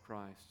apart from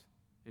Christ,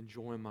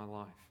 enjoying my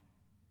life.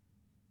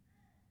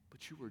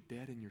 But you were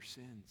dead in your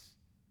sins.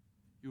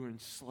 You were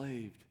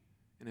enslaved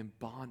and in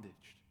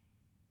bondage,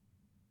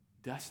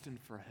 destined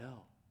for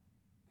hell.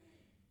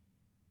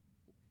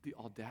 The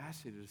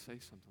audacity to say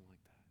something like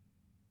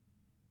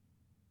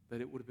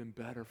that it would have been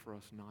better for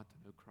us not to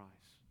know Christ.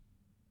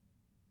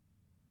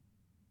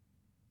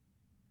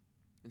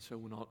 And so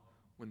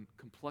when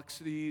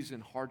complexities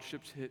and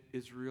hardships hit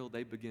Israel,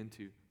 they begin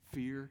to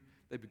fear,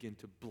 they begin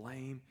to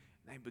blame,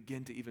 they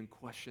begin to even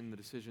question the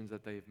decisions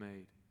that they've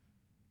made,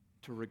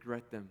 to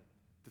regret them,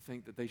 to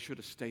think that they should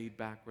have stayed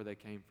back where they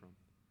came from.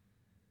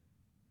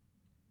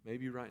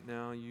 Maybe right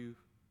now you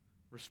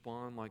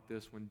respond like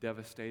this when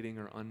devastating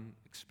or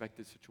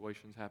unexpected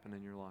situations happen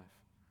in your life.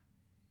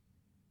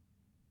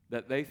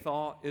 That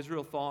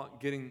Israel thought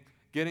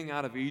getting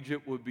out of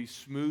Egypt would be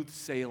smooth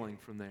sailing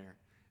from there.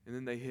 And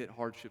then they hit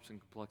hardships and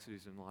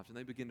complexities in lives. And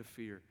they begin to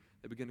fear.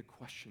 They begin to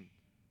question,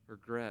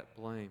 regret,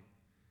 blame.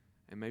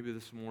 And maybe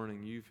this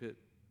morning you've hit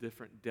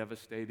different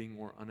devastating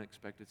or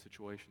unexpected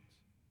situations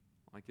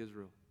like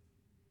Israel.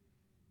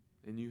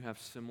 And you have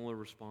similar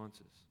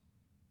responses.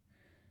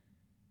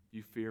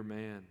 You fear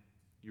man.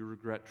 You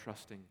regret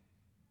trusting.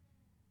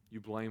 You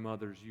blame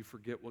others. You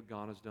forget what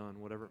God has done,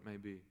 whatever it may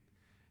be.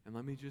 And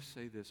let me just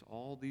say this.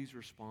 All these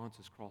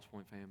responses,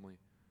 Crosspoint family,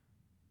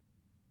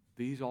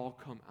 these all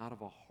come out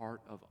of a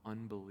heart of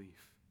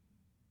unbelief.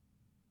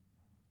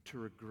 To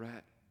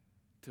regret,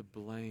 to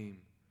blame,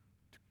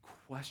 to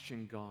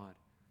question God,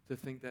 to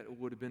think that it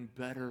would have been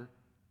better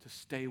to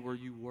stay where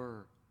you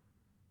were,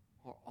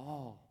 are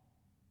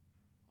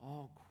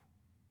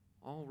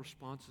all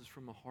responses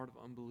from a heart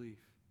of unbelief.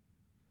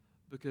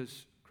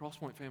 Because,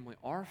 Crosspoint family,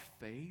 our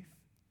faith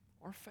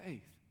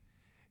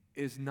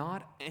is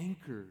not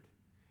anchored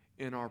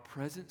in our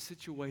present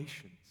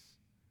situations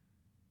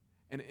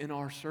and in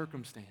our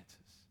circumstances.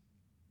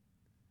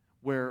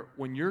 Where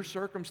when your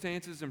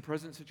circumstances and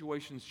present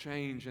situations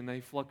change and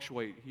they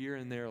fluctuate here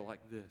and there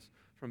like this,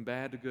 from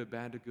bad to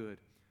good,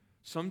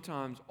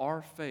 sometimes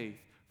our faith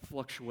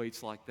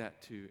fluctuates like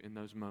that too in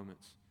those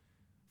moments.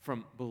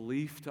 From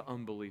belief to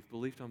unbelief.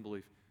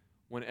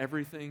 When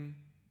everything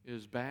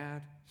is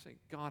bad, say,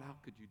 God, how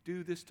could you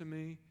do this to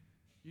me?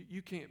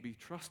 You can't be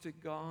trusted,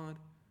 God.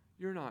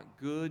 You're not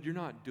good. You're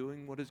not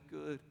doing what is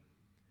good.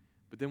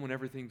 But then when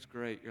everything's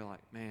great, you're like,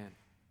 man,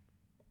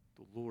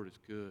 the Lord is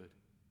good.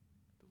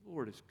 The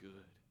Lord is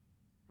good,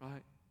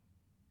 right?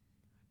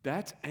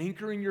 That's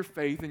anchoring your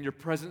faith in your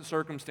present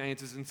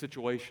circumstances and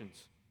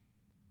situations.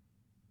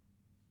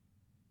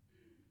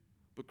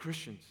 But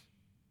Christians,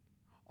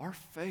 our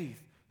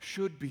faith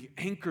should be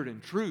anchored in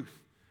truth,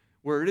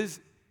 where it is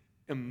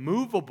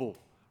immovable,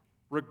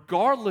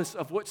 regardless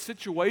of what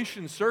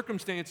situations,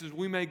 circumstances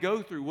we may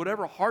go through,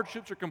 whatever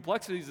hardships or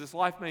complexities this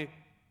life may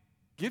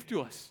give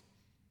to us.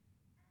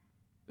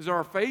 Is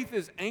our faith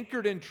is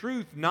anchored in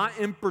truth, not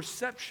in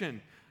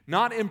perception,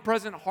 not in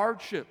present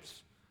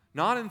hardships,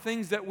 not in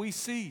things that we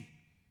see.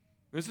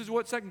 This is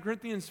what 2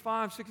 Corinthians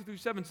 5,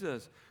 6-7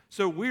 says.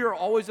 So we are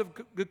always of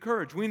good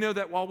courage. We know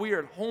that while we are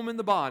at home in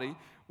the body,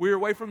 we are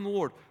away from the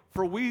Lord.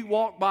 For we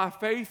walk by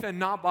faith and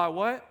not by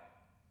what?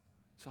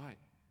 Sight.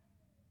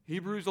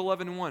 Hebrews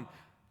 11:1.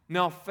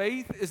 Now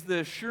faith is the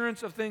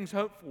assurance of things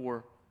hoped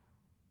for,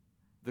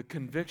 the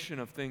conviction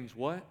of things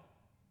what?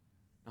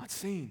 Not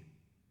seen.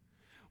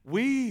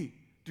 We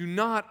do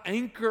not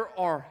anchor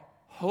our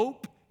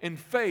hope and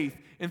faith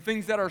in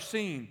things that are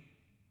seen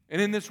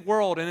and in this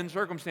world and in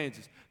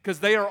circumstances, because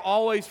they are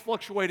always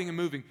fluctuating and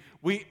moving.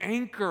 We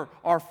anchor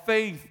our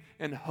faith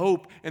and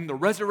hope in the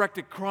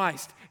resurrected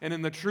Christ and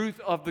in the truth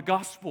of the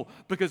gospel,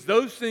 because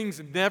those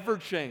things never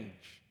change.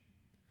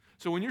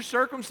 So when your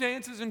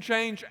circumstances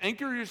change,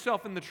 anchor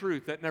yourself in the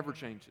truth that never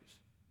changes,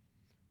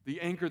 the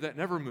anchor that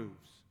never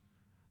moves,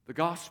 the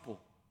gospel.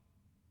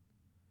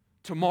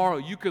 Tomorrow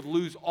you could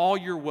lose all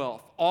your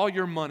wealth, all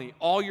your money,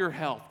 all your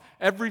health,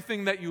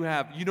 everything that you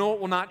have. You know what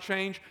will not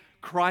change?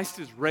 Christ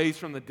is raised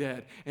from the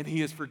dead, and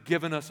He has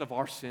forgiven us of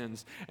our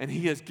sins, and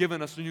He has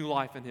given us a new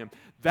life in Him.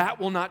 That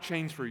will not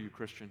change for you,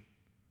 Christian.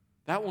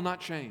 That will not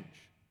change.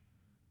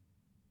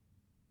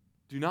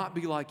 Do not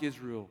be like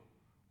Israel.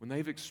 When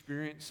they've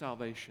experienced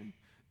salvation,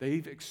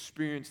 they've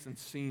experienced and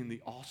seen the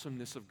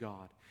awesomeness of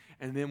God.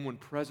 And then when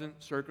present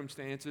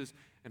circumstances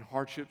and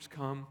hardships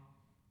come,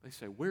 they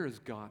say, where is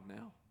God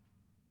now?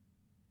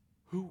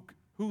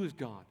 Who is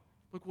God?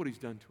 Look what He's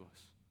done to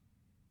us.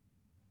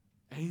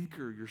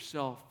 Anchor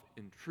yourself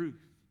in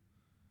truth.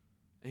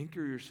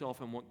 Anchor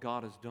yourself in what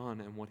God has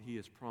done and what He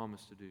has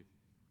promised to do.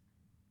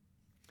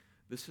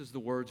 This is the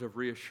words of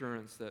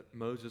reassurance that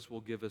Moses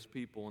will give His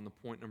people in the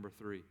point number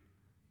 3.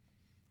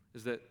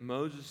 Is that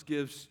Moses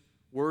gives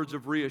words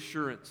of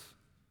reassurance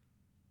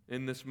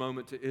in this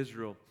moment to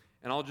Israel.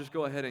 And I'll just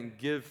go ahead and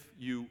give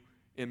you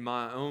in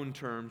my own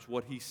terms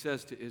what he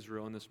says to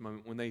Israel in this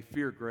moment when they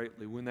fear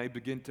greatly, when they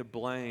begin to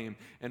blame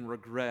and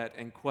regret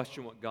and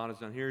question what God has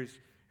done.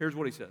 Here's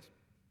what he says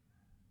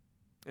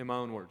in my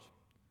own words.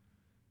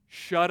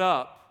 Shut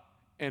up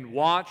and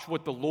watch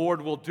what the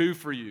Lord will do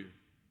for you.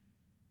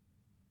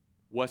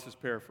 Wes's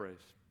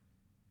paraphrase.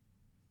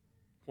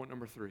 Point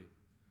number 3.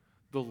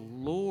 The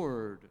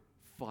Lord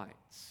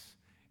fights,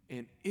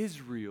 and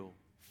Israel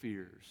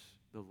fears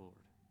the Lord.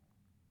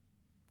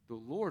 The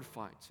Lord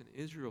fights, and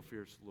Israel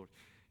fears the Lord.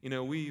 You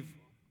know, we've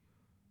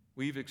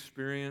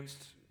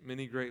experienced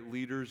many great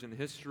leaders in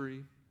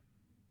history.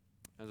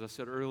 As I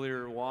said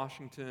earlier,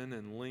 Washington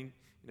and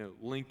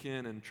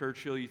Lincoln and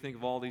Churchill. You think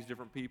of all these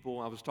different people.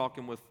 I was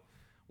talking with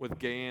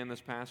Gayan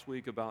this past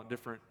week about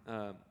different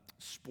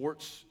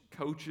sports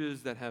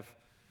coaches that have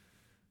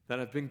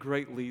been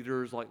great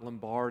leaders, like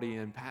Lombardi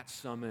and Pat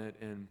Summitt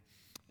and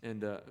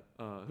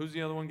who's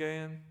the other one,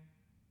 Gayan?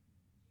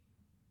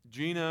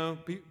 Gino,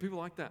 people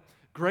like that.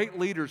 Great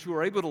leaders who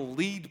are able to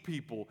lead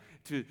people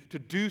to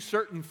do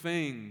certain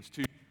things,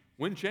 to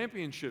win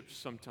championships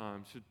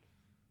sometimes,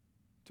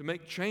 to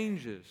make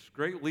changes.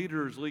 Great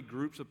leaders lead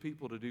groups of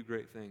people to do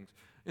great things.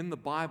 In the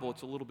Bible,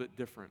 it's a little bit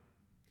different.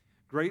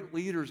 Great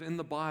leaders in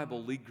the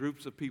Bible lead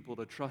groups of people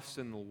to trust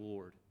in the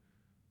Lord,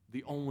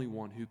 the only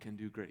one who can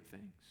do great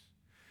things.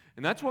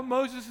 And that's what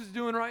Moses is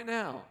doing right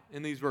now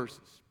in these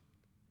verses,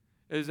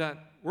 is that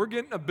we're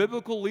getting a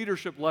biblical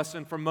leadership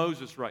lesson from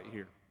Moses right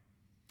here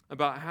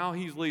about how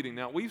he's leading.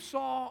 Now, we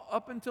saw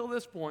up until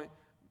this point,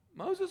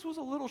 Moses was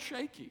a little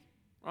shaky,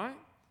 right?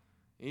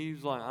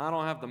 He's like, I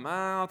don't have the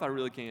mouth, I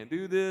really can't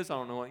do this, I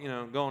don't know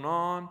what, going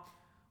on.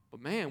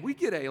 But man, we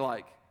get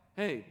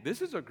hey,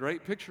 this is a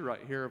great picture right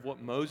here of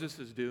what Moses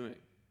is doing.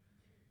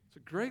 It's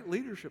a great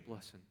leadership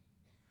lesson.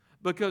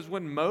 Because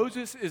when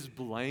Moses is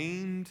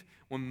blamed,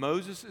 when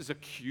Moses is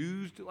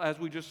accused, as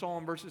we just saw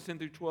in verses 10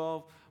 through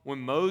 12, when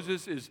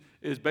Moses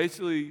is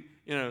basically,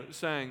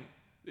 saying,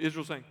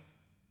 Israel saying,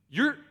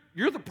 you're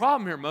the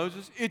problem here,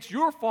 Moses. It's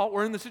your fault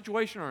we're in the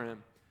situation we're in.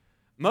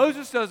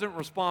 Moses doesn't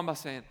respond by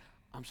saying,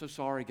 I'm so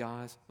sorry,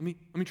 guys. Let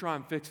me try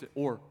and fix it.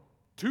 Or,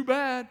 too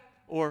bad.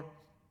 Or,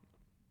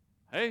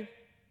 hey,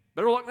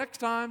 better luck next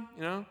time,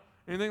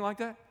 anything like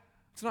that.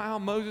 It's not how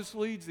Moses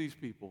leads these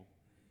people.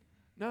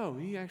 No,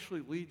 he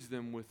actually leads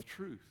them with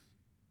truth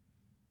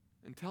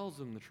and tells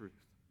them the truth.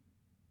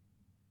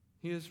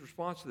 His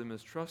response to them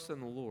is trust in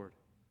the Lord,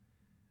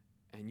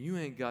 and you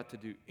ain't got to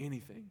do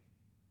anything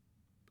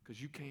because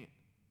you can't.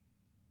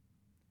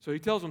 So he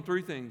tells them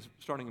three things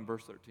starting in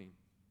verse 13.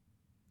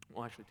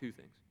 Well, actually two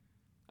things.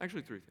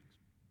 Actually three things.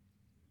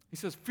 He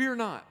says, fear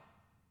not.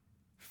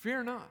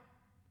 Fear not.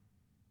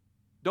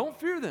 Don't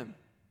fear them.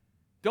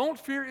 Don't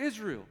fear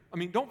Israel.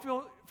 Don't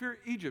fear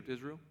Egypt,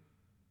 Israel.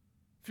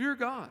 Fear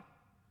God.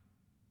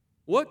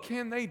 What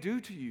can they do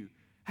to you?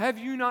 Have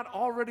you not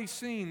already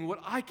seen what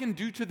I can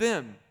do to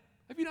them?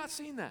 Have you not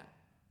seen that?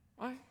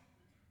 Right?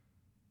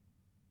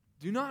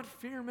 Do not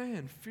fear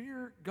man,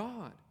 fear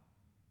God.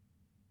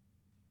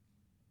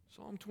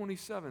 Psalm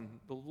 27,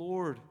 the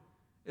Lord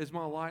is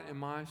my light and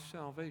my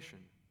salvation.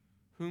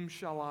 Whom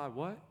shall I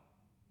what?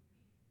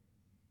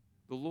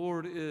 The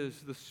Lord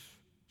is the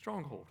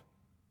stronghold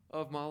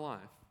of my life.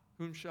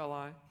 Whom shall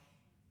I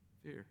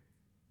fear?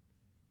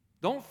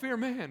 Don't fear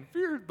man.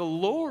 Fear the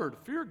Lord.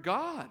 Fear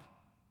God.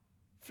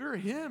 Fear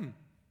Him.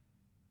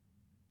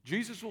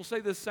 Jesus will say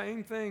the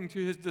same thing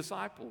to His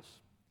disciples.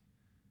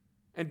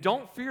 And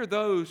don't fear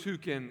those who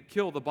can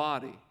kill the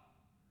body,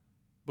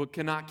 but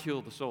cannot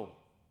kill the soul.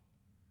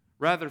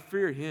 Rather,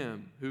 fear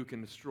Him who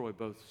can destroy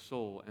both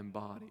soul and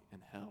body in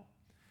hell.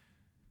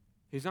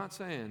 He's not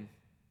saying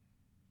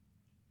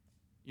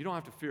you don't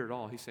have to fear at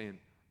all. He's saying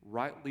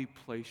rightly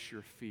place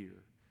your fear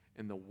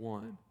in the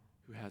one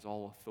who has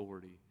all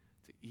authority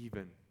to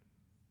even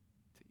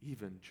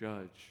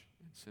judge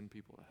and send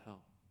people to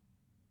hell.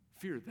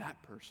 Fear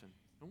that person.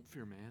 Don't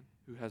fear man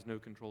who has no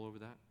control over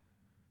that.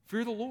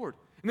 Fear the Lord.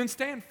 And then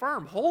stand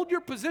firm. Hold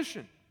your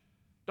position.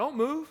 Don't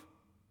move.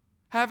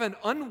 Have an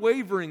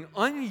unwavering,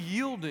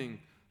 unyielding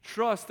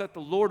trust that the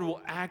Lord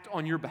will act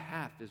on your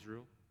behalf,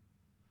 Israel.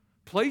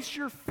 Place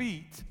your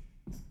feet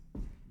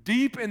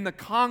deep in the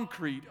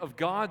concrete of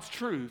God's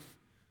truth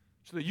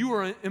so that you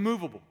are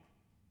immovable.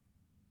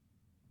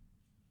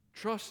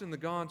 Trust in the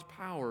God's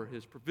power,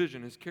 His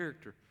provision, His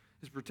character,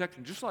 His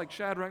protection, just like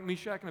Shadrach,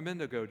 Meshach, and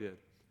Abednego did.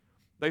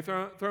 They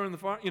throw in the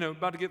fire,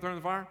 about to get thrown in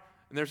the fire,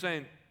 and they're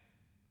saying,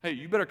 hey,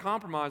 you better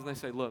compromise. And they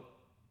say, look,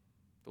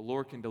 the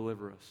Lord can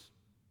deliver us.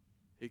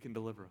 He can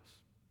deliver us.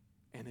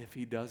 And if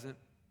He doesn't,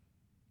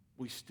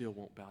 we still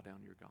won't bow down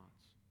to your gods.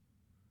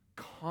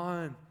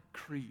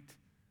 Concrete.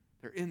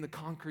 They're in the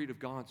concrete of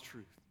God's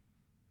truth.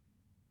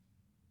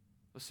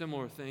 A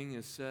similar thing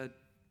is said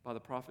by the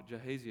prophet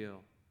Jehaziel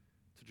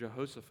to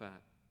Jehoshaphat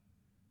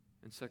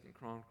in 2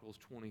 Chronicles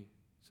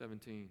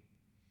 20:17.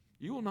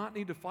 You will not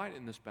need to fight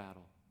in this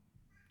battle,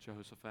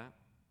 Jehoshaphat.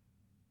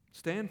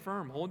 Stand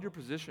firm, hold your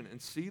position,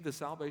 and see the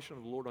salvation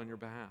of the Lord on your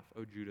behalf,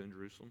 O Judah and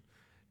Jerusalem.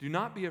 Do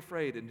not be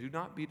afraid and do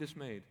not be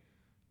dismayed.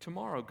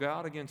 Tomorrow go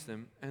out against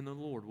them, and the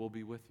Lord will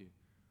be with you.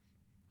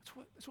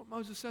 That's what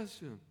Moses says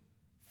to them.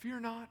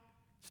 Fear not,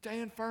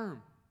 stand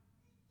firm.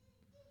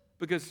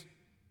 Because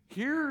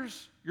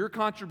here's your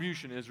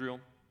contribution, Israel.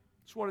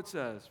 That's what it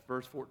says,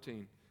 verse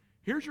 14.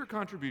 Here's your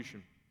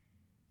contribution.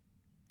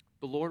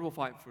 The Lord will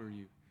fight for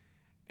you,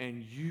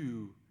 and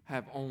you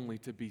have only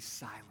to be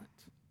silent.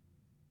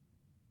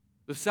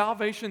 The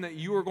salvation that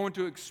you are going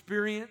to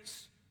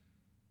experience,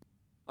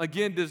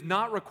 again, does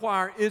not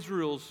require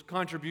Israel's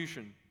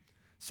contribution.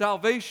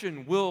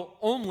 Salvation will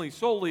only,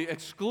 solely,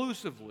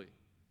 exclusively,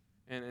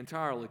 and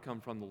entirely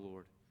come from the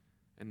Lord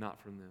and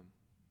not from them.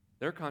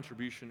 Their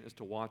contribution is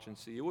to watch and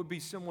see. It would be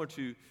similar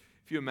to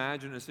if you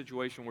imagine a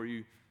situation where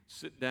you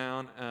sit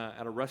down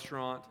at a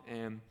restaurant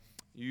and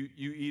you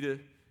eat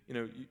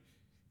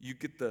you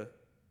get the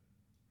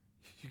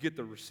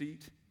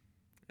receipt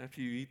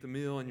after you eat the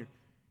meal, and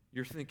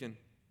you're thinking,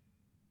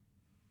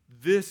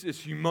 this is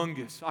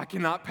humongous. I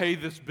cannot pay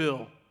this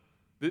bill.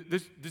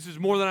 This is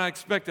more than I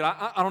expected.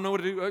 I don't know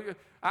what to do.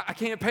 I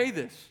can't pay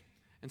this.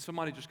 And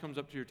somebody just comes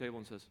up to your table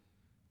and says,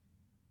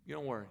 you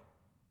don't worry.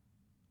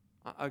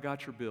 I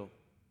got your bill.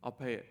 I'll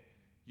pay it.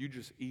 You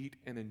just eat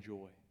and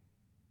enjoy.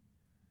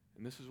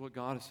 And this is what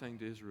God is saying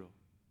to Israel.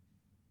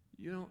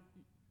 You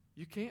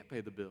can't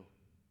pay the bill.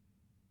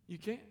 You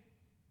can't.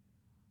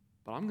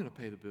 But I'm going to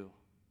pay the bill.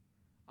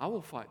 I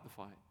will fight the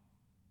fight.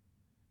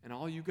 And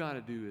all you got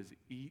to do is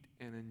eat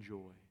and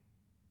enjoy.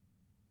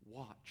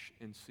 Watch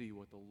and see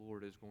what the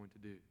Lord is going to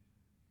do.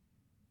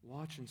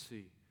 Watch and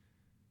see.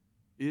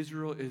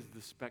 Israel is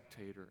the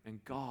spectator,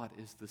 and God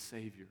is the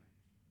Savior.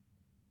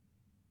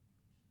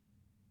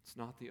 It's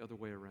not the other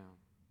way around.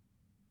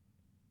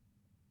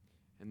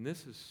 And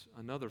this is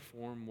another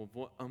form of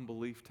what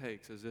unbelief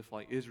takes, as if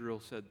like Israel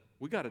said,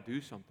 we got to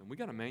do something. We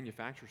got to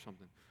manufacture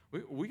something.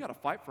 We got to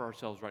fight for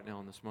ourselves right now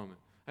in this moment.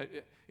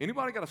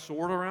 Anybody got a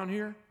sword around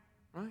here?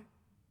 Right?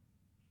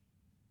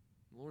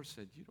 The Lord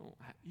said,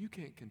 you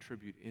can't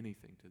contribute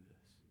anything to this.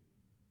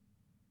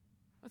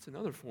 That's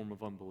another form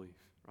of unbelief,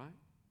 right?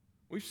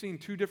 We've seen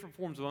two different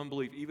forms of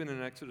unbelief, even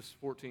in Exodus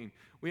 14.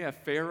 We have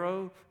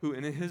Pharaoh, who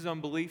in his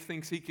unbelief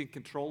thinks he can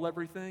control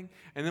everything,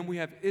 and then we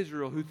have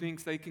Israel, who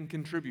thinks they can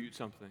contribute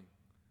something.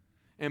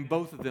 And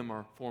both of them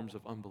are forms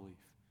of unbelief.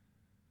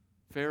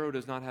 Pharaoh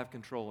does not have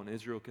control, and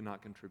Israel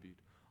cannot contribute.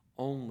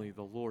 Only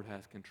the Lord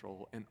has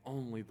control, and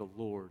only the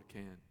Lord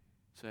can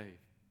save.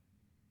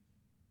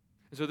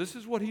 And so this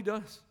is what he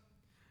does.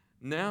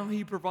 Now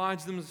he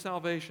provides them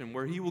salvation,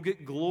 where he will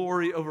get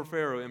glory over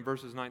Pharaoh in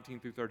verses 19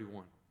 through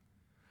 31.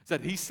 It's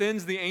that he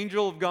sends the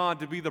angel of God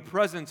to be the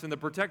presence and the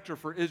protector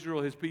for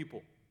Israel, his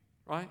people,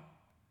 right?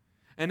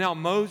 And now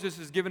Moses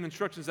is given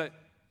instructions that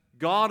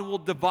God will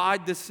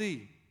divide the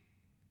sea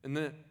and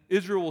that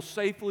Israel will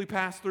safely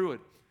pass through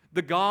it.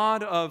 The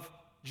God of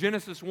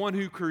Genesis 1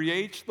 who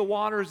creates the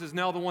waters is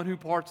now the one who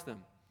parts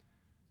them.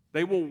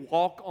 They will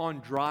walk on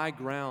dry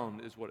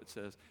ground is what it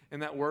says.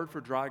 And that word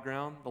for dry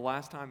ground, the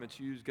last time it's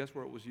used, guess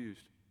where it was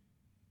used?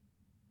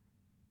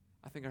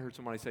 I think I heard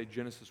somebody say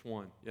Genesis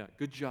 1. Yeah,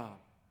 good job.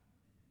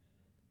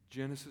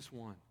 Genesis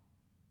 1.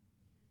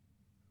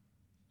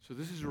 So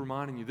this is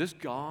reminding you, this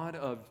God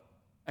of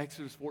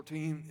Exodus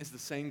 14 is the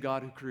same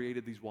God who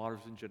created these waters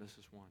in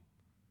Genesis 1.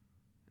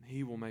 And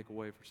he will make a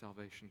way for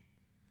salvation.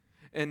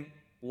 And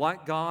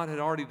like God had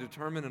already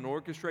determined and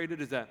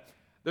orchestrated, is that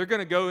they're going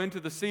to go into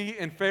the sea,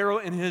 and Pharaoh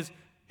and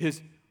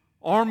his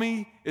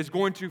army is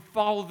going to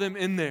follow them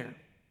in there.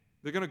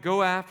 They're going to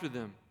go after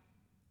them.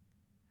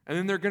 And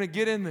then they're going to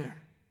get in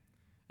there.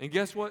 And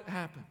guess what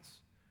happens?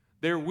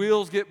 Their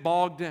wheels get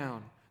bogged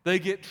down. They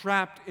get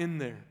trapped in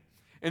there.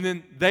 And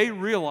then they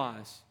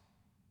realize,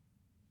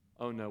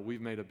 oh no,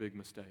 we've made a big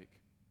mistake.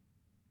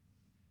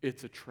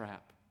 It's a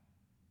trap.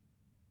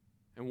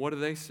 And what do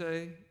they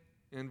say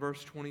in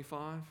verse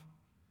 25?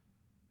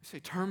 They say,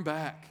 turn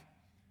back.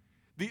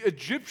 The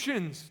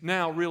Egyptians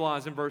now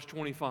realize in verse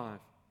 25.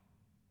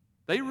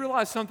 They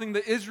realize something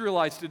the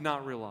Israelites did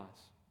not realize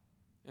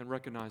and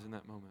recognize in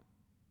that moment.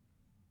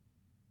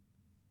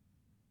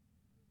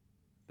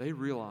 They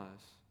realize,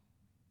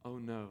 oh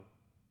no,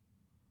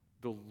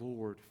 the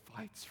Lord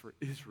fights for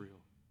Israel.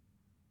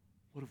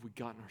 What have we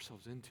gotten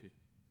ourselves into?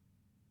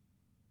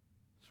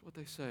 That's what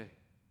they say.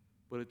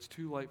 But it's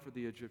too late for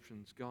the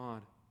Egyptians.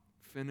 God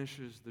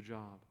finishes the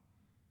job,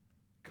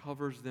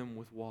 covers them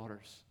with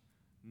waters.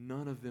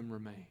 None of them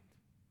remained.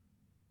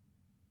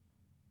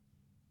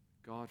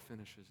 God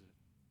finishes it.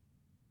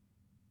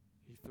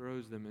 He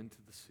throws them into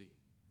the sea.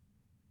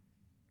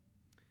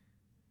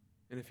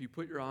 And if you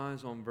put your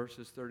eyes on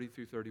verses 30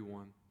 through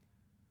 31,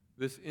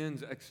 this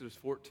ends Exodus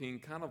 14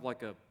 kind of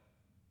like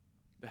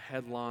the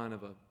headline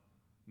of a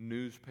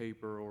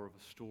newspaper or of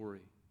a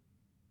story.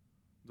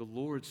 The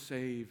Lord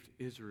saved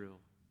Israel,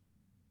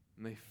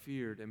 and they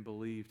feared and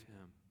believed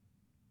him.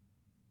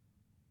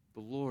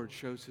 The Lord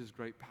shows his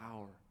great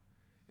power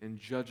in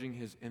judging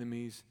his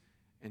enemies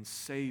and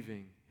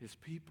saving his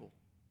people.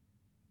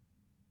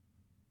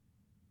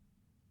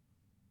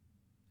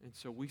 And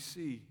so we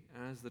see,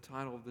 as the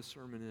title of this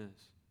sermon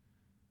is,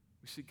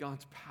 we see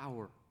God's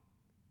power.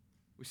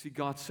 We see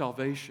God's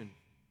salvation.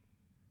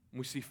 And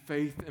we see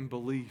faith and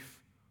belief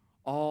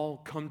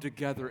all come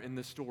together in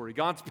this story.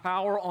 God's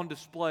power on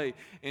display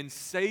in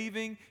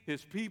saving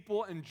his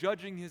people and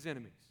judging his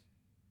enemies.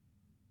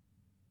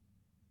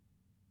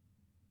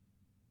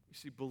 You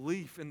see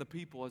belief in the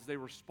people as they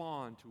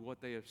respond to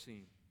what they have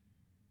seen.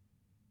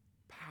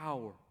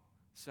 Power,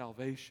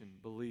 salvation,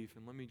 belief.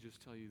 And let me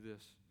just tell you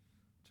this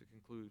to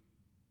conclude,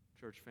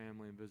 church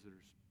family and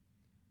visitors.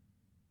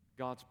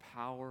 God's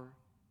power,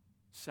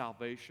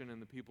 salvation,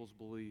 and the people's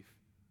belief,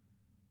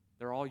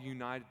 they're all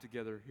united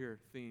together here,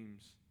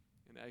 themes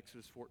in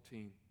Exodus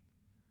 14.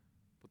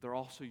 But they're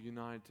also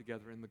united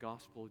together in the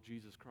gospel of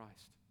Jesus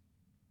Christ.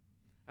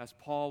 As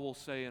Paul will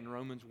say in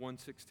Romans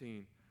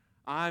 1:16,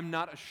 I'm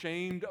not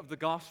ashamed of the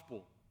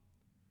gospel,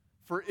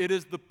 for it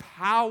is the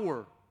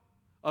power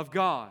of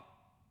God.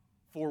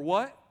 For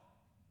what?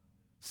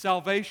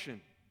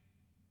 Salvation.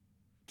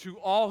 To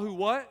all who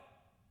what?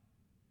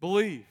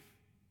 Believe.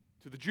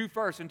 To the Jew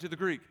first and to the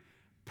Greek.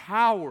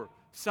 Power,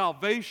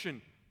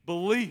 salvation,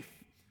 belief.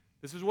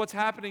 This is what's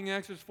happening in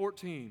Exodus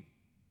 14.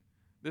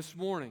 This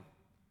morning,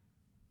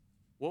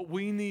 what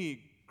we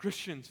need,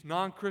 Christians,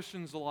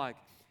 non-Christians alike,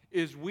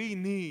 is we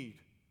need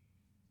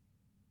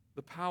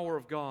the power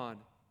of God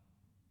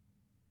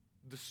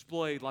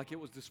displayed like it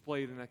was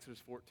displayed in Exodus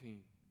 14.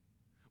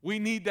 We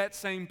need that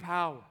same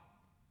power.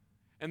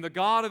 And the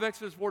God of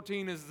Exodus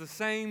 14 is the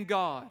same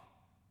God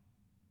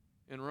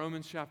in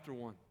Romans chapter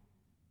 1.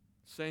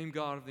 Same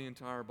God of the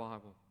entire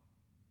Bible.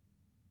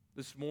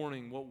 This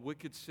morning, what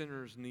wicked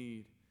sinners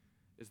need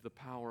is the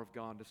power of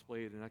God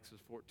displayed in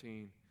Exodus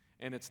 14.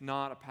 And it's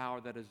not a power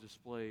that is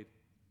displayed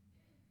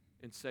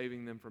in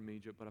saving them from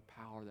Egypt, but a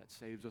power that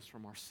saves us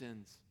from our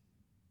sins.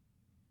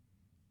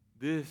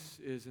 This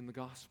is in the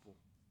gospel.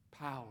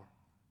 Power,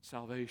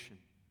 salvation,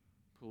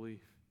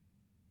 belief.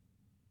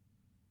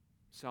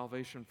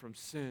 Salvation from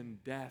sin,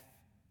 death,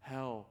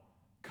 hell,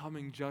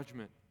 coming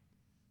judgment.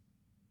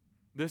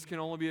 This can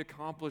only be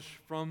accomplished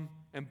from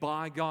and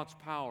by God's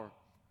power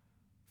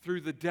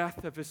through the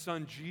death of His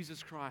Son,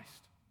 Jesus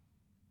Christ,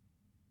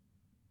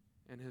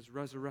 and His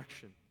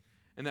resurrection.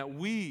 And that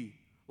we,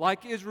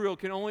 like Israel,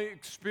 can only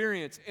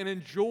experience and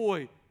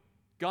enjoy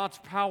God's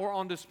power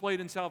on display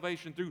in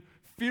salvation through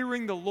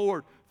fearing the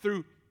Lord,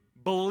 through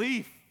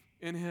belief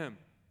in Him.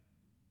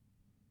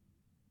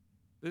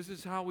 This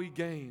is how we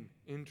gain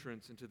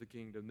entrance into the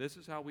kingdom. This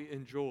is how we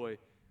enjoy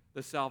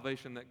the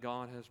salvation that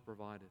God has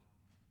provided.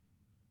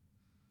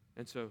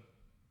 And so,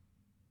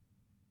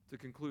 to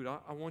conclude,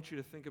 I want you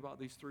to think about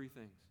these three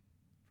things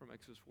from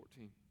Exodus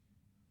 14.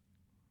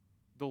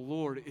 The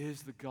Lord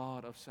is the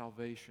God of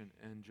salvation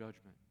and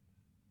judgment.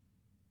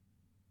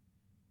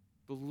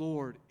 The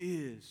Lord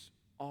is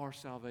our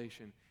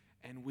salvation,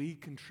 and we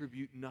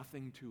contribute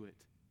nothing to it.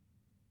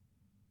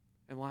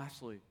 And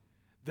lastly,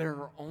 there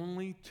are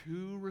only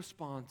two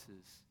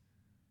responses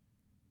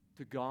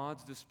to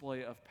God's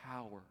display of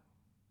power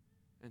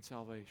and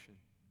salvation.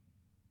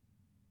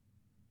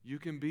 You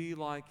can be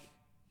like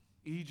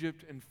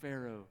Egypt and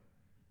Pharaoh,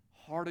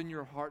 harden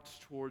your hearts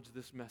towards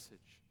this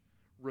message,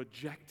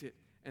 reject it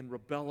and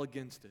rebel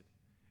against it,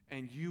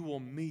 and you will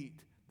meet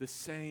the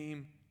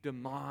same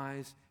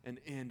demise and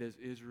end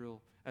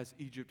as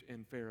Egypt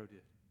and Pharaoh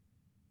did.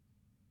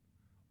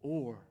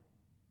 Or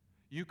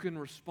you can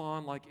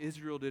respond like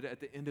Israel did at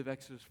the end of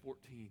Exodus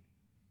 14,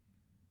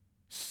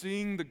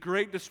 seeing the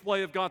great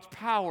display of God's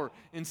power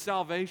in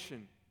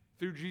salvation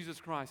through Jesus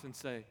Christ, and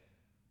say,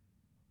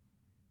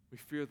 we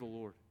fear the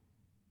Lord.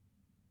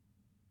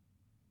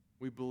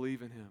 We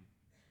believe in Him.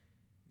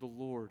 The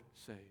Lord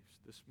saves.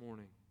 This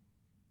morning,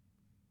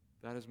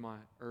 that is my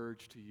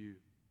urge to you.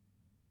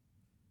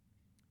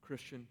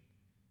 Christian,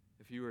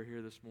 if you are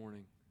here this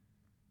morning,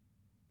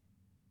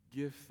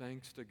 give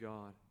thanks to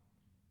God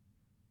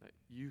that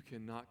you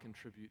cannot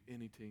contribute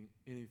anything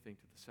to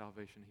the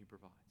salvation He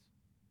provides.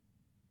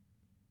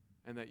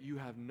 And that you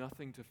have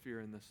nothing to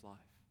fear in this life,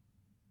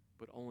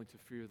 but only to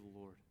fear the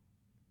Lord.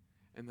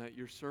 And that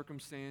your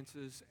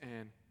circumstances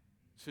and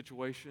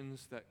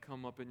situations that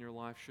come up in your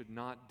life should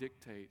not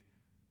dictate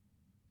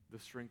the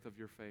strength of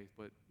your faith,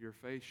 but your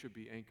faith should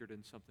be anchored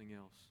in something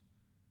else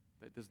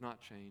that does not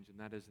change, and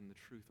that is in the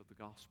truth of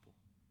the gospel.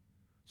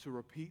 So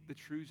repeat the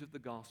truths of the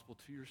gospel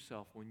to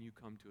yourself when you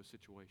come to a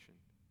situation.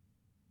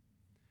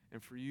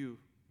 And for you,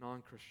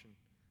 non-Christian,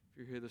 if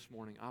you're here this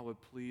morning, I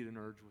would plead and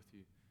urge with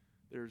you,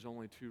 there's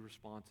only two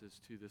responses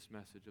to this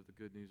message of the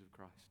good news of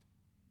Christ.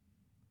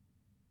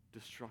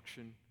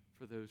 Destruction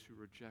for those who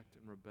reject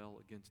and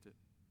rebel against it,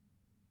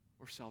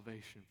 or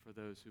salvation for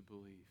those who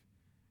believe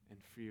and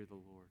fear the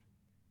Lord,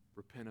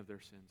 repent of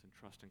their sins, and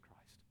trust in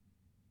Christ.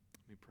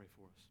 Let me pray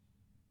for us.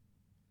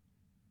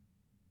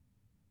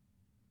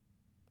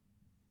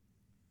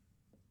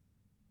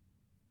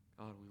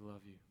 God, we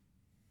love you.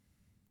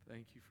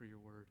 Thank you for your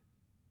word.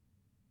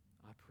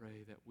 I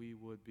pray that we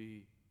would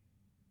be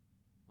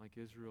like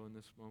Israel in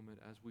this moment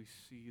as we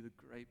see the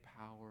great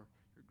power,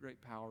 your great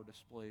power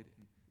displayed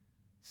in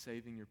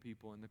saving your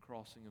people in the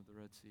crossing of the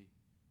Red Sea.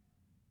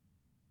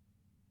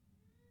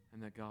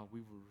 And that, God, we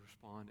will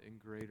respond in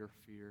greater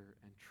fear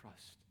and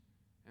trust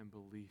and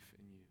belief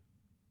in you.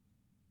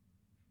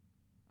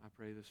 I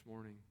pray this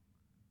morning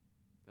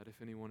that if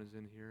anyone is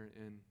in here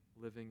and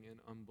living in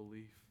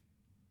unbelief,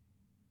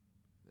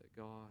 that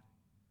God,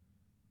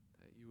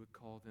 that you would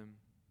call them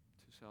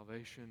to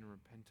salvation,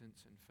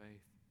 repentance, and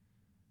faith,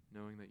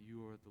 knowing that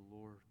you are the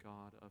Lord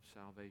God of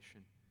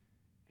salvation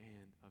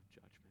and of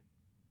judgment.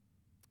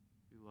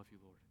 We love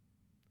you, Lord.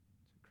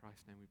 It's in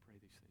Christ's name we pray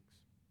these things.